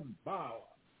lotion bar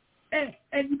and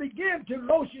you begin to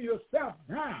lotion yourself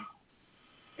down.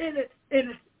 And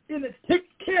it takes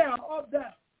care of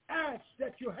that ash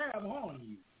that you have on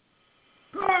you.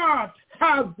 God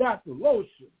has that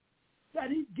lotion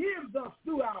that he gives us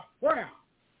through our prayer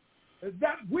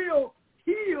that will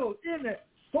heal any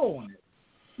soreness,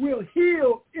 will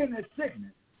heal any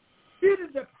sickness. It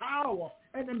is the power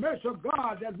and the mercy of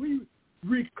God that we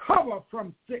recover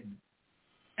from sickness.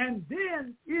 And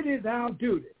then it is our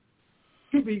duty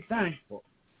to be thankful.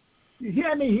 You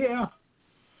hear me here?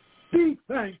 Be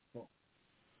thankful.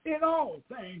 In all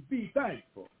things, be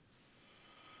thankful.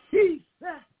 He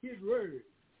sent his word.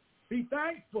 Be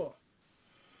thankful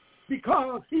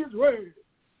because his word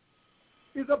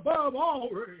is above all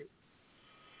words,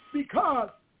 because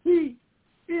he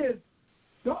is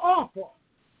the author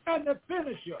and the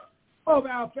finisher of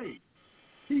our faith.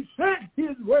 He sent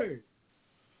his word,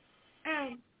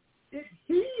 and it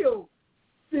healed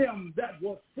them that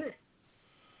were sick.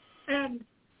 And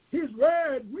his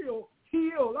word will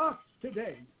heal us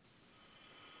today.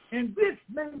 And this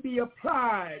may be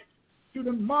applied to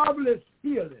the marvelous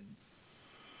healing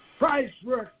Christ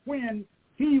worked when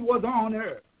he was on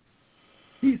earth.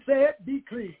 He said, be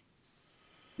clean,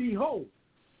 be whole,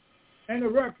 and the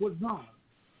work was done.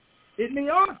 It may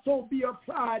also be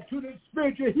applied to the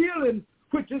spiritual healing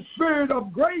which the Spirit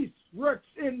of grace works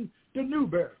in the new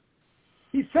birth.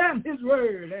 He sent his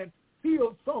word and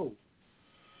healed souls.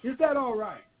 Is that all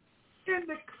right? In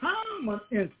the common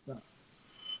instance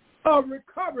of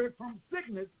recovery from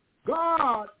sickness,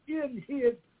 God in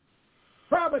his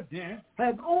providence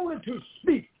has only to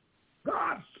speak.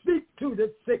 God speaks to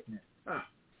the sickness.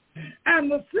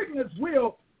 And the sickness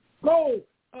will go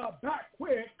back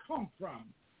where it comes from,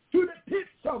 to the pits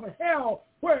of hell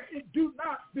where it do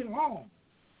not belong.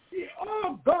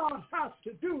 All God has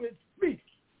to do is speak,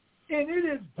 and it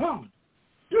is done.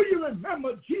 Do you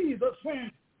remember Jesus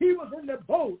when he was in the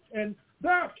boat and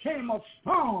there came a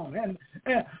storm and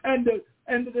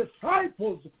the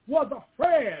disciples was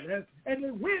afraid and they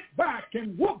went back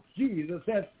and whooped Jesus,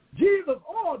 and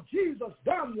all Jesus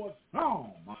done was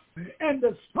storm, and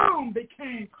the storm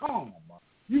became calm.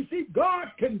 You see, God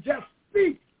can just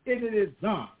speak and it is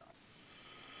done.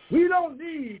 We don't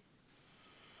need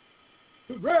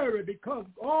to worry because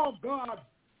all God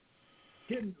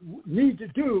need to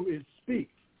do is speak,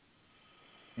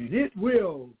 and it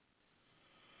will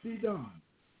be done.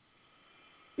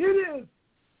 It is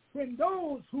when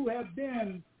those who have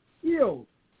been ill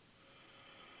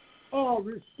or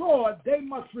restored, they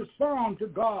must respond to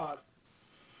God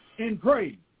in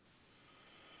praise.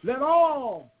 Let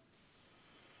all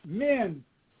men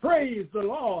praise the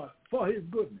Lord for his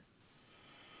goodness.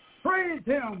 Praise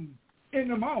him in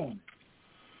the morning.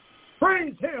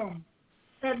 Praise him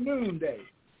at noonday.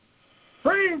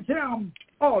 Praise him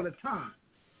all the time.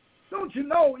 Don't you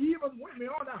know, even when we're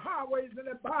on the highways and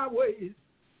the byways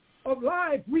of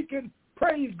life, we can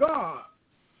praise God.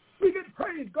 We can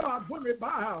praise God when we're by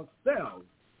ourselves.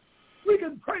 We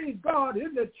can praise God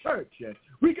in the church.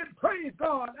 We can praise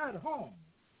God at home.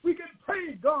 We can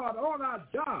praise God on our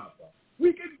job.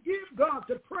 We can give God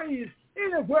the praise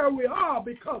anywhere we are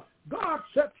because God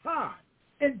sits high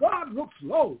and God looks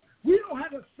low. We don't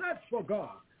have to search for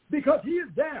God because he is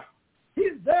there.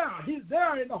 He's there. He's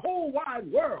there in the whole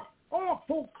wide world, all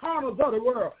four corners of the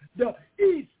world, the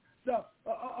east, the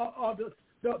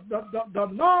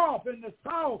north and the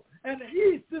south, and the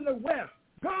east and the west.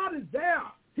 God is there.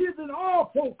 He's in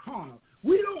all four corners.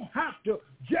 We don't have to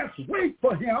just wait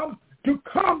for him to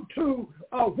come to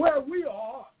where we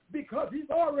are because he's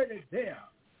already there.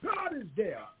 God is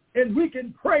there, and we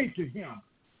can pray to him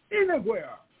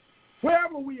anywhere,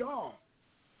 wherever we are.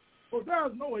 For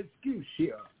there's no excuse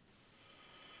here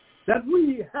that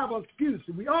we have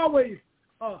excuses. We always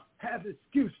have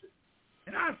excuses.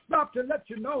 And I stop to let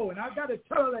you know, and I got to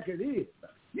tell it like it is.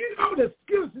 You know the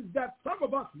excuses that some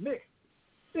of us make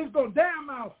is going to damn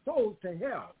our souls to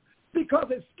hell.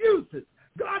 Because excuses,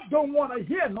 God don't want to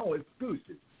hear no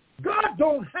excuses. God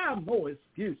don't have no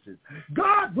excuses.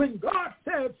 God, when God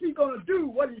says he's going to do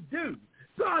what he do,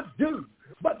 God do.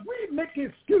 But we make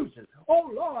excuses.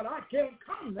 Oh, Lord, I can't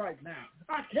come right now.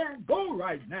 I can't go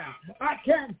right now. I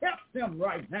can't help them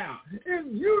right now.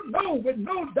 And you know with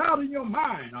no doubt in your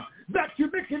mind that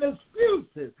you're making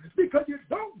excuses because you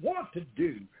don't want to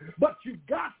do. But you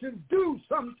got to do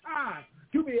sometimes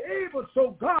to be able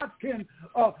so God can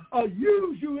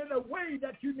use you in a way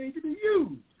that you need to be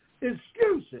used.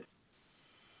 Excuses.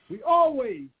 We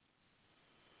always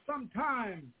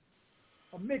sometimes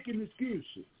are making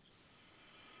excuses.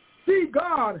 See,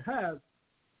 God has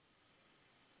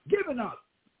given us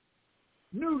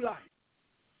new life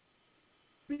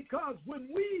because when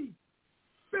we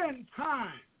spend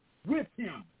time with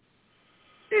him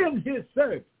in his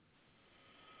service,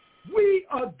 we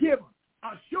are given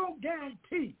a sure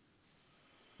guarantee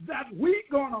that we're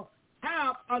going to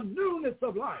have a newness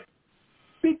of life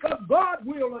because God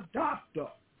will adopt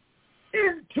us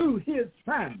into his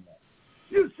family.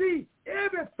 You see,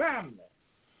 every family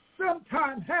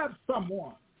sometimes have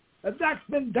someone that's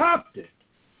been adopted.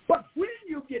 But when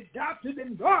you get adopted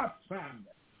in God's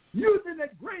family, you're in the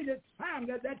greatest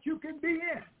family that you can be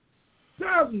in.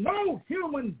 There's no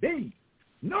human being,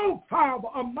 no father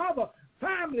or mother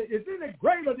family is any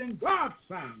greater than God's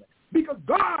family, because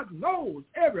God knows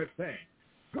everything.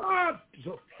 God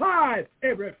supplies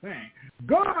everything.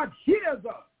 God hears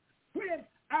us. When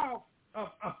our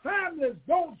families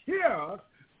don't hear us,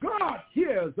 God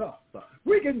hears us.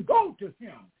 We can go to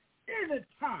him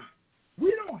anytime.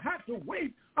 We don't have to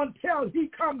wait until he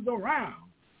comes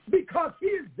around, because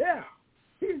he's there.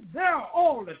 He's there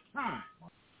all the time.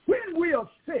 When we are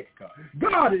sick,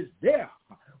 God is there.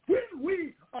 When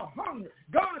we are hungry,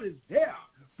 God is there.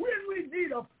 When we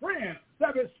need a friend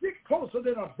that is sick closer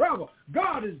than a brother,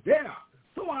 God is there.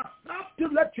 So I stop to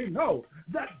let you know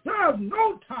that there's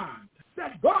no time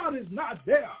that God is not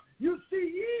there. You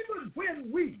see, even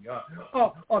when we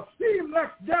seem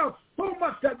like there's so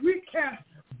much that we can't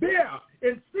bear,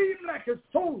 it seems like it's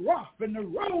so rough and the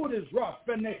road is rough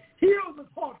and the hills are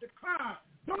hard to climb.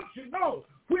 Don't you know,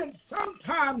 when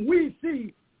sometimes we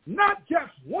see not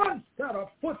just one set of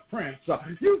footprints,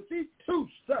 you see two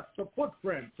sets of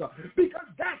footprints, because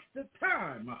that's the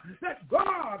time that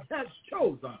God has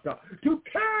chosen to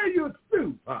carry you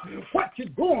through what you're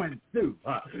going through.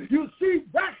 You see,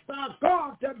 that's our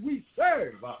God that we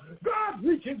serve. God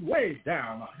reaches way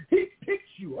down. He picks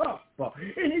you up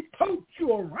and he totes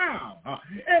you around,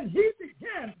 and he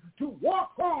begins to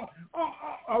walk on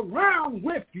around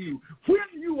with you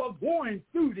when you are going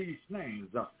through these things.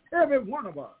 Every one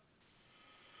of us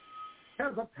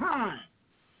has a time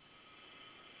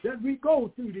that we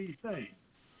go through these things.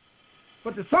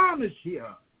 But the psalmist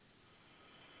here,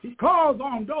 he calls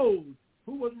on those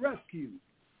who was rescued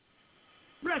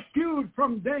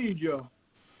from danger,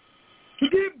 to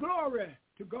give glory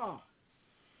to God.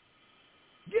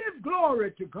 Give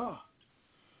glory to God.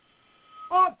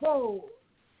 Also,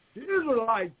 the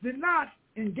Israelites did not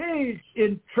engage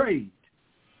in trade.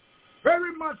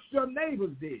 Very much their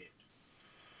neighbors did.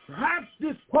 Perhaps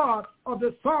this part of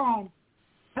the psalm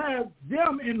has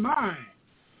them in mind.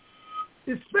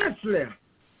 Especially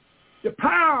the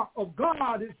power of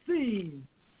God is seen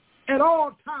at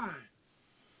all times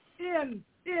in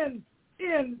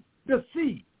the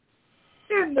sea,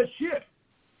 in the ship,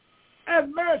 as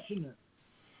merchants,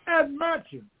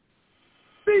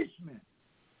 fishermen,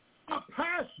 are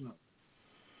passionate,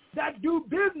 that do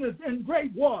business in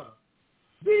great water.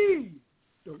 These,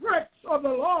 the wrecks of the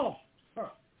Lord,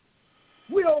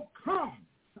 will come,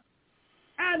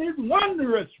 and his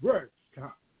wondrous works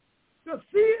come. The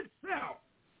sea itself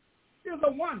is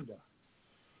a wonder.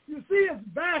 You see its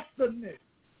vastness,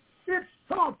 its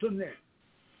saltiness,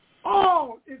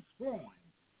 all its flowing.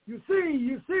 You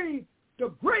see the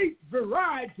great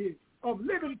variety of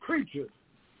living creatures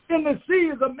in the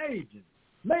sea is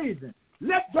amazing.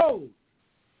 Let those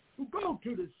who go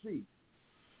to the sea,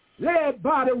 led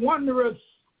by the wondrous,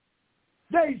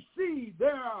 they see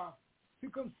there to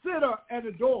consider and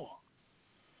adore.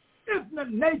 Isn't the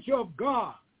nature of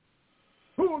God,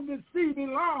 whom the sea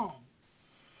belongs,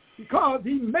 because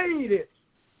he made it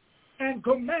and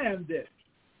commanded it.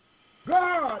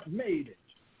 God made it.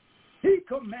 He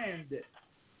commanded it.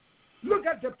 Look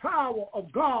at the power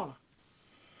of God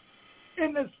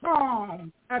in the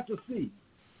storm at the sea.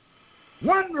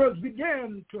 Wonders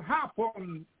began to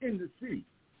happen in the sea.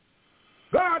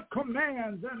 God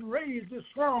commands and raises a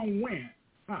strong wind,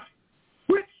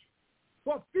 which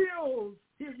fulfills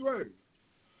his word.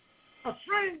 A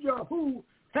stranger who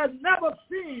had never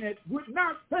seen it would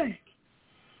not think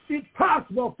it's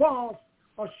possible for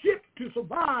a ship to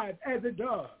survive as it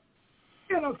does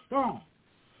in a storm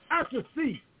at the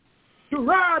sea, to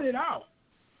ride it out.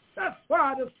 That's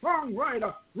why the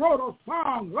songwriter wrote a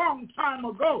song long time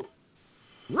ago.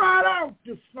 Ride out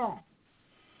the storm.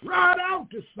 Ride out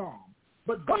the storm.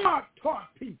 But God taught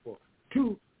people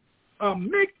to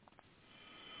make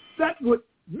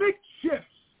ships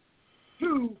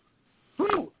to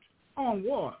float on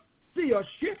water. See, a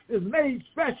ship is made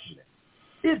specially.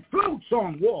 It floats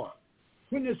on water.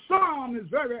 When the storm is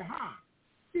very high,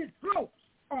 it floats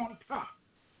on top.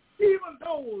 Even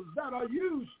those that are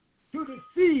used to the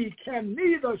sea can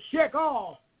neither shake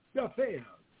off their sails,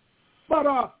 but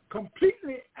are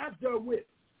completely at their wits.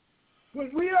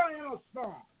 When we are in a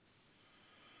storm,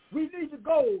 we need to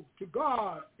go to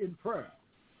God in prayer,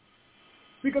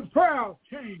 because prayer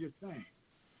changes things.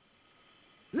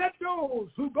 Let those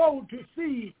who go to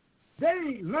sea,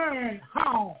 they learn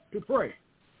how to pray.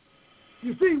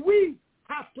 You see, we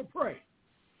have to pray.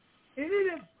 And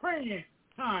it is praying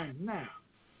time now.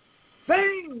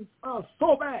 Things are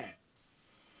so bad.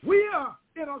 We are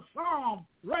in a storm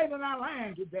right in our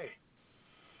land today,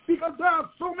 because there are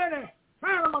so many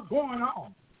phenomena going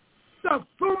on. There are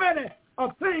so many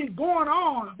of things going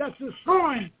on that's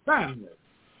destroying families.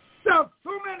 There's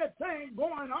so many things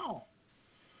going on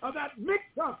that mix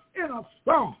us in a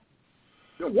storm.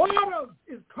 The water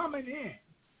is coming in,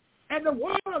 and the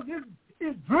water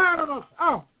is drowning us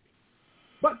out.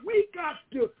 But we got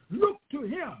to look to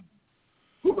him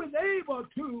who is able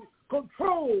to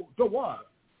control the water,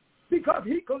 because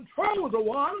he controls the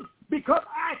water, because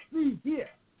I see here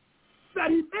that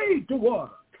he made the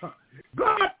water.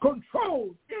 God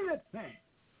controls anything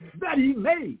that he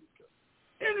made.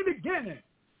 In the beginning,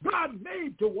 God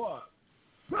made the water.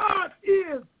 God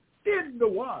is in the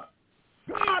water.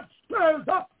 God stirs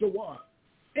up the water,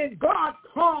 and God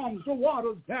calms the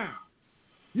waters down.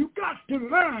 You got to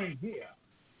learn here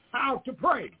how to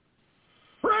pray.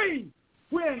 Pray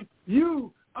when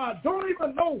you don't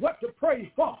even know what to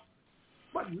pray for,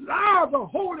 but allow the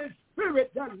Holy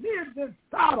Spirit that lives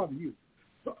inside of you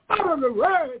to utter the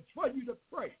words for you to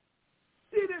pray.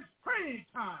 It is praying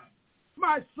time,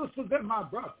 my sisters and my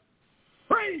brothers.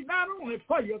 Pray not only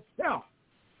for yourself.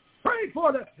 Pray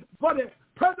for the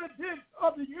President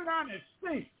of the United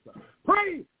States.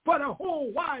 Pray for the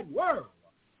whole wide world.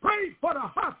 Pray for the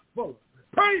hospital.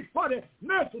 Pray for the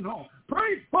nursing home.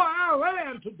 Pray for our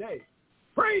land today.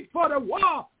 Pray for the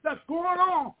war that's going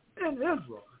on in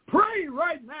Israel. Pray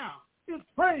right now. It's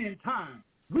praying time.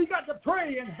 We got to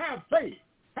pray and have faith.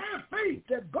 Have faith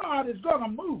that God is going to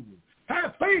move.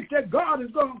 Have faith that God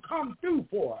is going to come through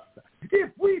for us. If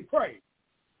we pray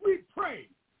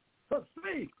to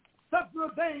see substance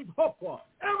of things hoped for,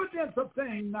 evidence of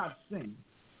things not seen.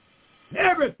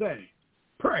 Everything,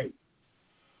 pray.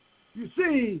 You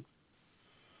see,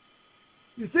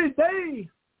 they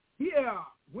here,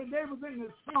 when they was in the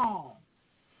storm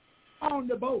on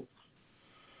the boat,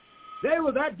 they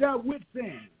was at their wits'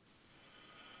 end.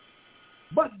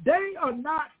 But they are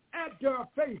not at their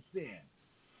faith's end.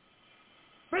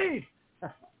 Faith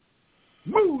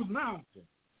moves mountains.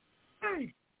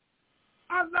 Faith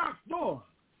unlocks doors.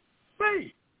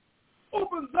 Faith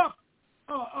opens up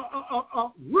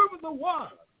rivers of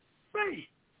water. Faith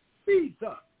feeds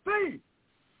us. Faith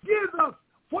gives us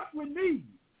what we need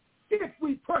if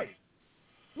we pray.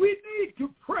 We need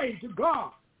to pray to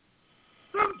God.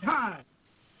 Sometimes,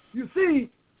 you see,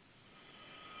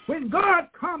 when God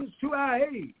comes to our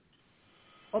aid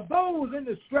of those in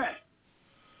distress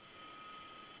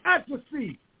at the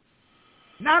sea,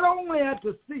 not only at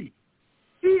the sea,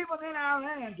 even in our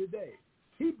land today,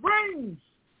 he brings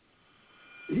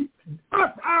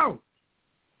us out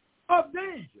of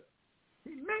danger.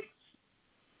 He makes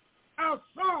our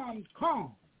storms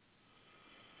calm,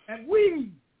 and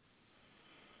we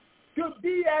should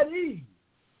be at ease.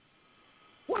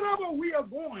 Whatever we are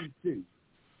going through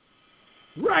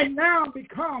right now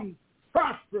becomes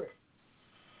prosperous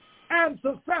and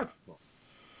successful.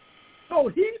 So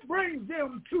he brings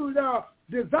them to their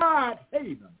desired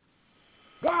haven.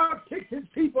 God takes his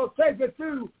people safely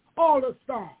through all the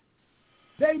storms.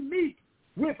 They meet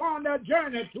with on their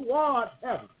journey toward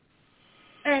heaven.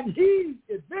 And he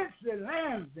eventually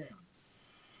lands them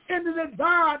into the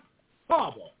desired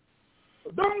harbor.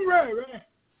 Don't worry,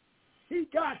 he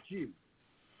got you.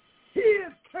 He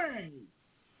is carrying you.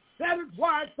 That is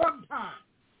why sometimes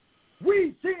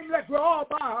we seem like we're all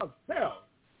by ourselves.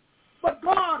 But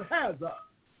God has us.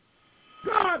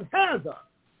 God has us.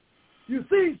 You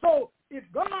see, so if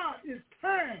God is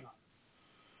carrying us,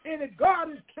 and if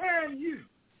God is carrying you,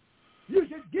 you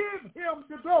should give him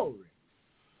the glory.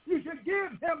 You should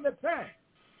give him the thanks.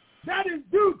 That is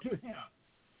due to him,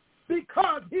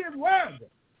 because he is worthy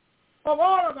of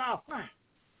all of our thanks.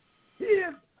 He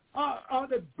is,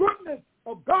 the goodness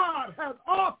of God has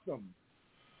awesome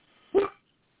put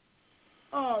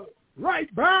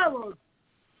right barrels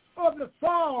of the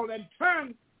soil and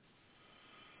turned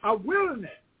a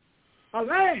wilderness, a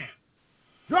land,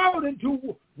 drought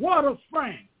into water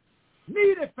springs.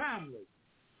 Needy families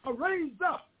are raised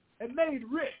up and made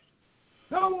rich.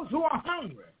 Those who are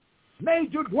hungry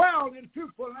made to dwell in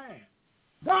fruitful land.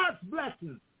 God's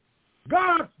blessings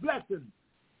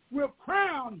will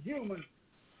crown human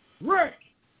work,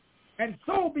 and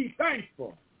so be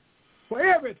thankful for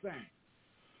everything,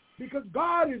 because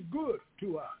God is good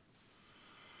to us.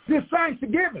 This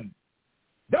Thanksgiving,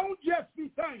 don't just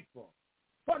be thankful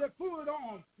for the food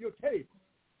on your table.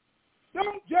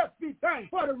 Don't just be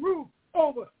thankful for the roof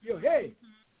over your head.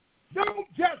 Don't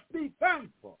just be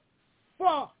thankful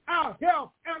for our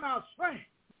health and our strength.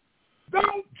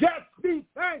 Don't just be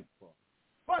thankful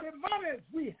for the monies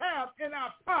we have in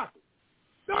our pockets.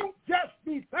 Don't just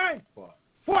be thankful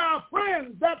for our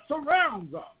friends that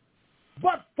surround us,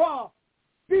 but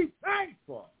be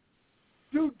thankful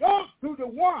to the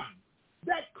one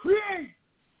that creates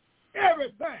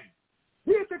everything.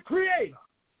 He's the creator.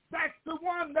 That's the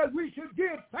one that we should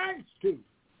give thanks to,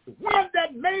 the one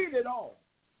that made it all.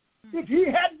 If he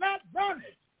had not done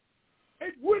it,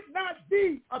 it would not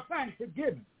be a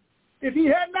thanksgiving. If he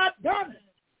had not done it,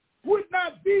 would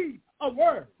not be a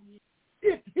word.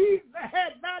 If he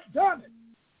had not done it.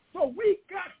 So we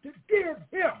got to give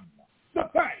him the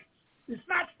thanks. It's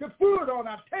not the food on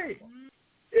our table.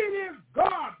 It is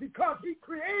God because he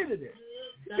created it.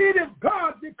 It is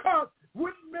God because it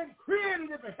wouldn't have been created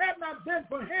if it had not been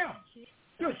for him.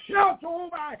 The shelter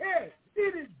over our head,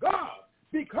 it is God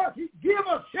because he give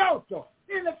us shelter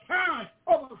in the time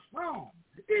of a storm.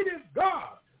 It is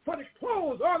God for the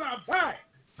clothes on our back.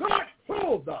 God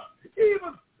clothed us.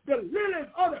 Even the lilies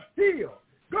of the field,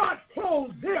 God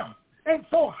clothed them. And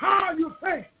so how you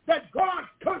think that God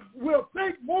will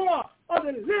think more of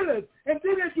the lilies and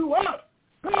then they do us?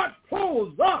 God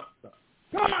clothes us.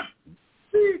 God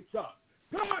feeds us.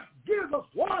 God gives us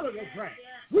water to drink.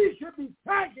 We should be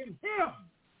thanking him.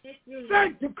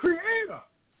 Thank the Creator.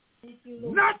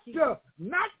 Not the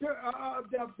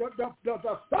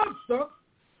substance,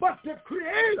 but the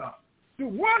Creator. The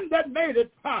one that made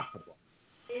it possible.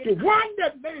 The one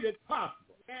that made it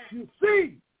possible. You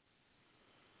see,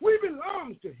 we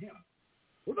belong to him.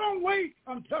 Well, don't wait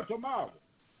until tomorrow.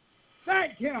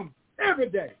 Thank him every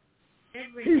day.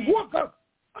 He woke us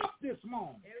up this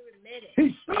morning.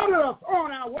 He started us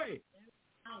on our way.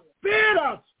 Fed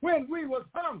us when we was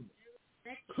hungry.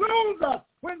 Clothed us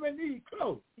when we need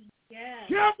clothes.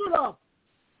 Sheltered us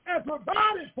and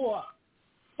provided for us.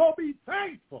 So be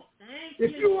thankful.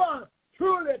 If you are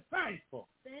truly thankful,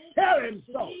 tell him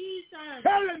so.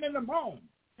 Tell him in the morning.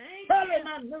 Tell him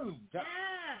at noon.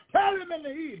 Tell him in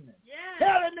the evening.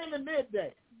 Tell him in the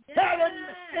midday. Tell him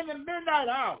in the midnight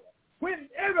hour. When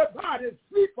everybody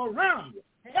sleep around you,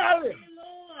 tell him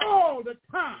all the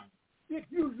time. If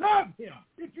you love him,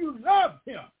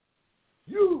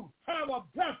 you have a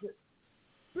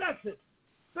blessed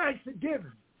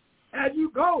Thanksgiving as you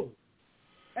go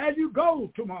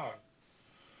tomorrow.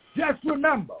 Just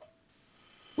remember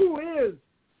who is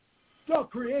the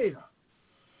Creator.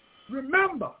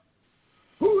 Remember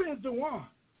who is the one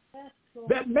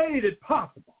that made it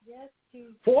possible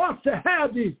for us to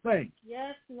have these things.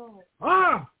 Yes, Lord.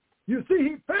 You see,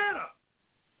 he fed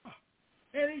us,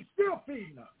 and he's still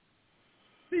feeding us.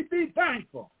 See, be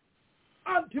thankful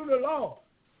unto the Lord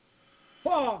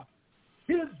for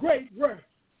his great work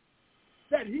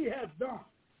that he has done.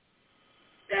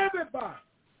 Everybody,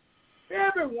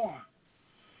 everyone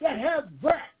that has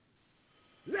breath,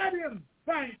 let him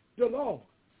thank the Lord.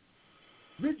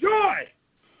 Rejoice,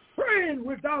 praying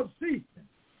without ceasing.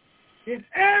 In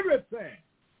everything,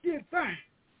 give thanks.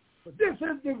 For this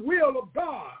is the will of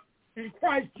God in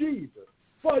Christ Jesus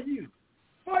for you.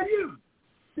 For you,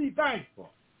 be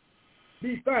thankful.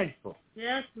 Be thankful.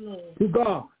 Yes, Lord. To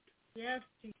God. Yes,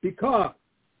 Jesus. Because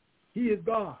he is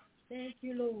God. Thank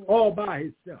you, Lord. All by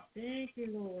himself. Thank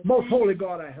you, Lord. Most holy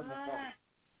God, I have my Father.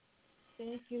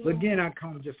 Thank you, Lord. Again, I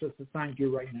come just to thank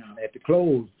you right now. At the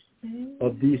close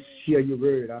of this share your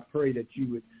word, I pray that you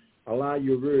would allow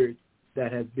your word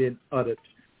that has been uttered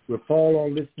will fall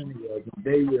on listening ears, and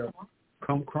they will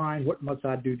come crying, what must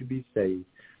I do to be saved?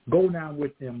 Go down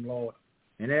with them, Lord.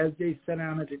 And as they sit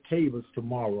down at the tables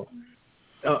tomorrow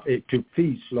to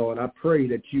feast, Lord, I pray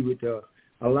that you would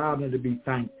allow them to be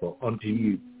thankful unto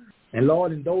you. And,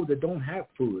 Lord, and those that don't have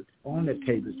food on their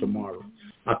tables tomorrow,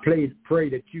 I pray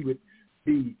that you would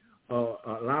be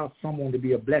allow someone to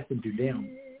be a blessing to them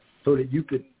so that you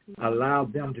could allow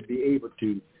them to be able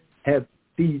to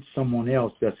feed someone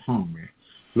else that's hungry.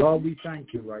 Lord, we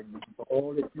thank you right now for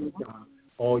all that you've done,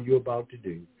 all you're about to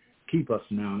do. Keep us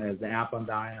now as the apple of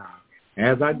thine eye.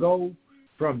 As I go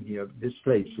from here, this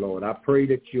place, Lord, I pray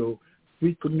that your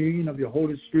sweet communion of your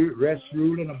Holy Spirit rest,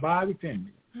 rule, and abide within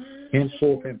me,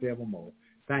 henceforth and forevermore.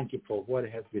 Thank you for what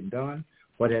has been done,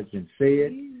 what has been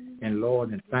said, and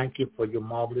Lord, and thank you for your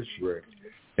marvelous work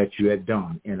that you have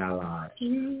done in our lives.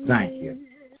 Thank you.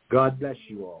 God bless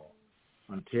you all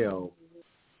until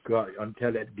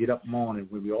that get up morning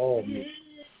when we all meet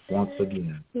once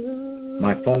again.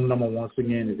 My phone number once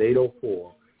again is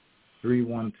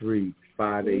 804-313-5877.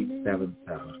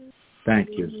 Thank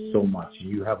you so much.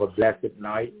 You have a blessed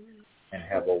night and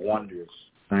have a wondrous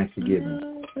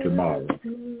Thanksgiving tomorrow.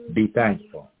 Be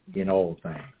thankful in all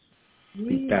things.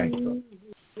 Be thankful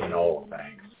in all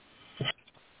things.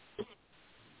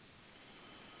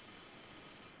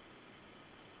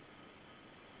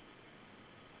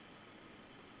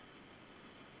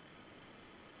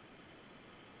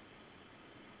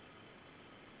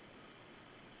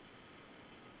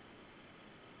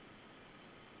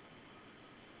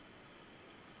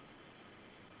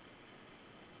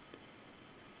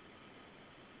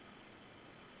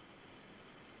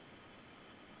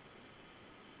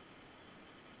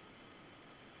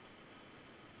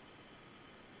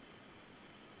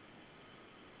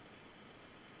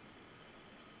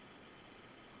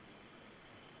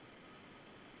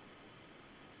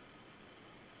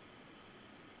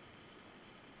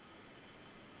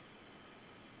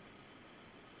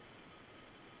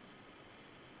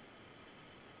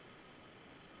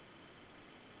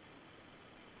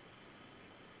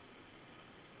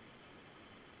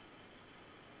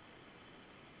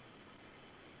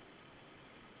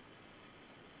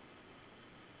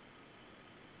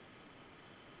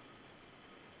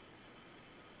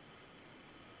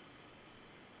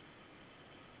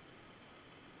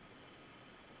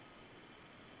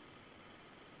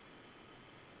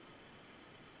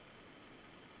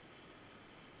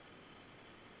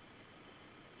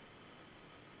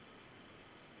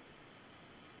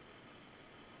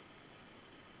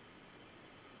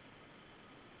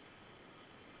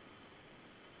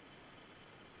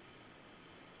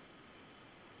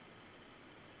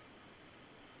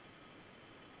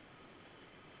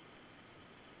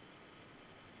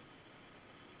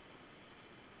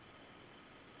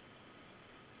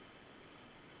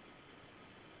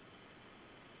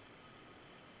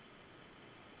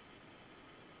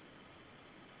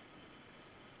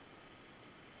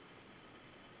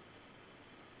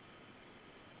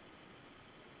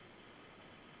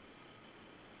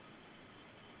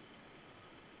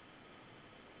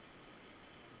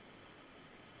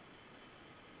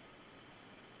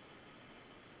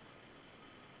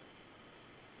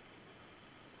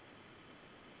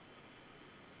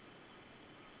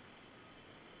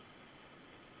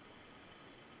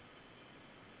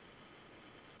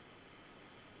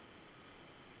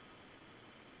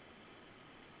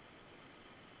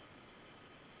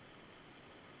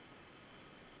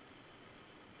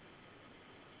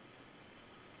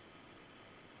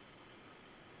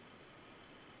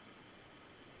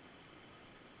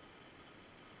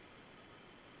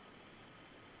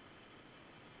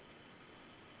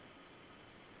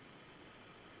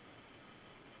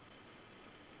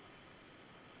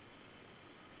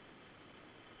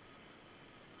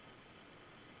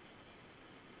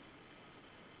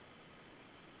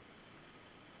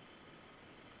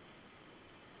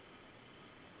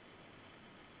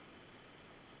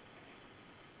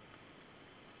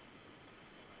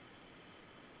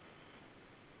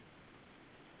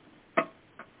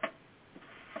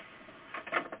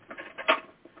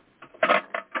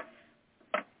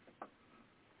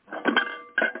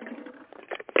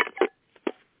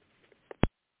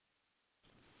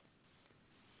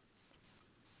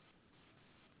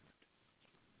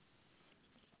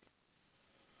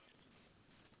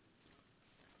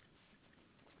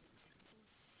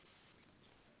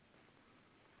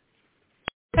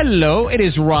 Hello, it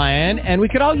is Ryan, and we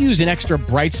could all use an extra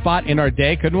bright spot in our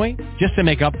day, couldn't we? Just to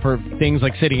make up for things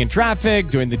like sitting in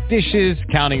traffic, doing the dishes,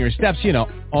 counting your steps, you know,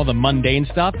 all the mundane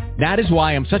stuff. That is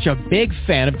why I'm such a big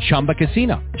fan of Chumba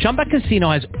Casino. Chumba Casino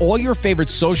has all your favorite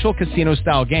social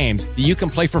casino-style games that you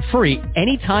can play for free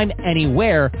anytime,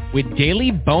 anywhere with daily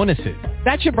bonuses.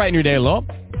 That should brighten your day a little.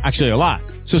 Actually, a lot.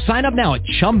 So sign up now at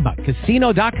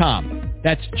ChumbaCasino.com.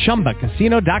 That's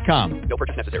ChumbaCasino.com. No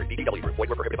purchase necessary. VGW Group. Void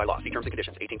where prohibited by law. See terms and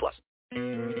conditions. 18+.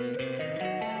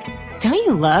 Don't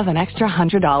you love an extra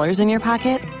 $100 in your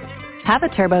pocket? Have a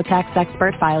TurboTax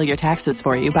expert file your taxes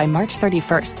for you by March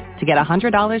 31st to get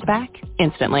 $100 back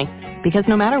instantly. Because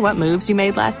no matter what moves you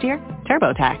made last year,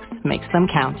 TurboTax makes them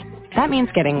count. That means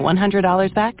getting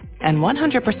 $100 back and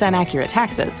 100% accurate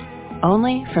taxes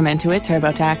only from Intuit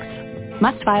TurboTax.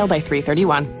 Must file by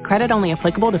 3/31. Credit only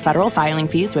applicable to federal filing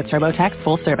fees with TurboTax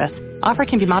full service. Offer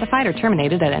can be modified or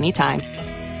terminated at any time.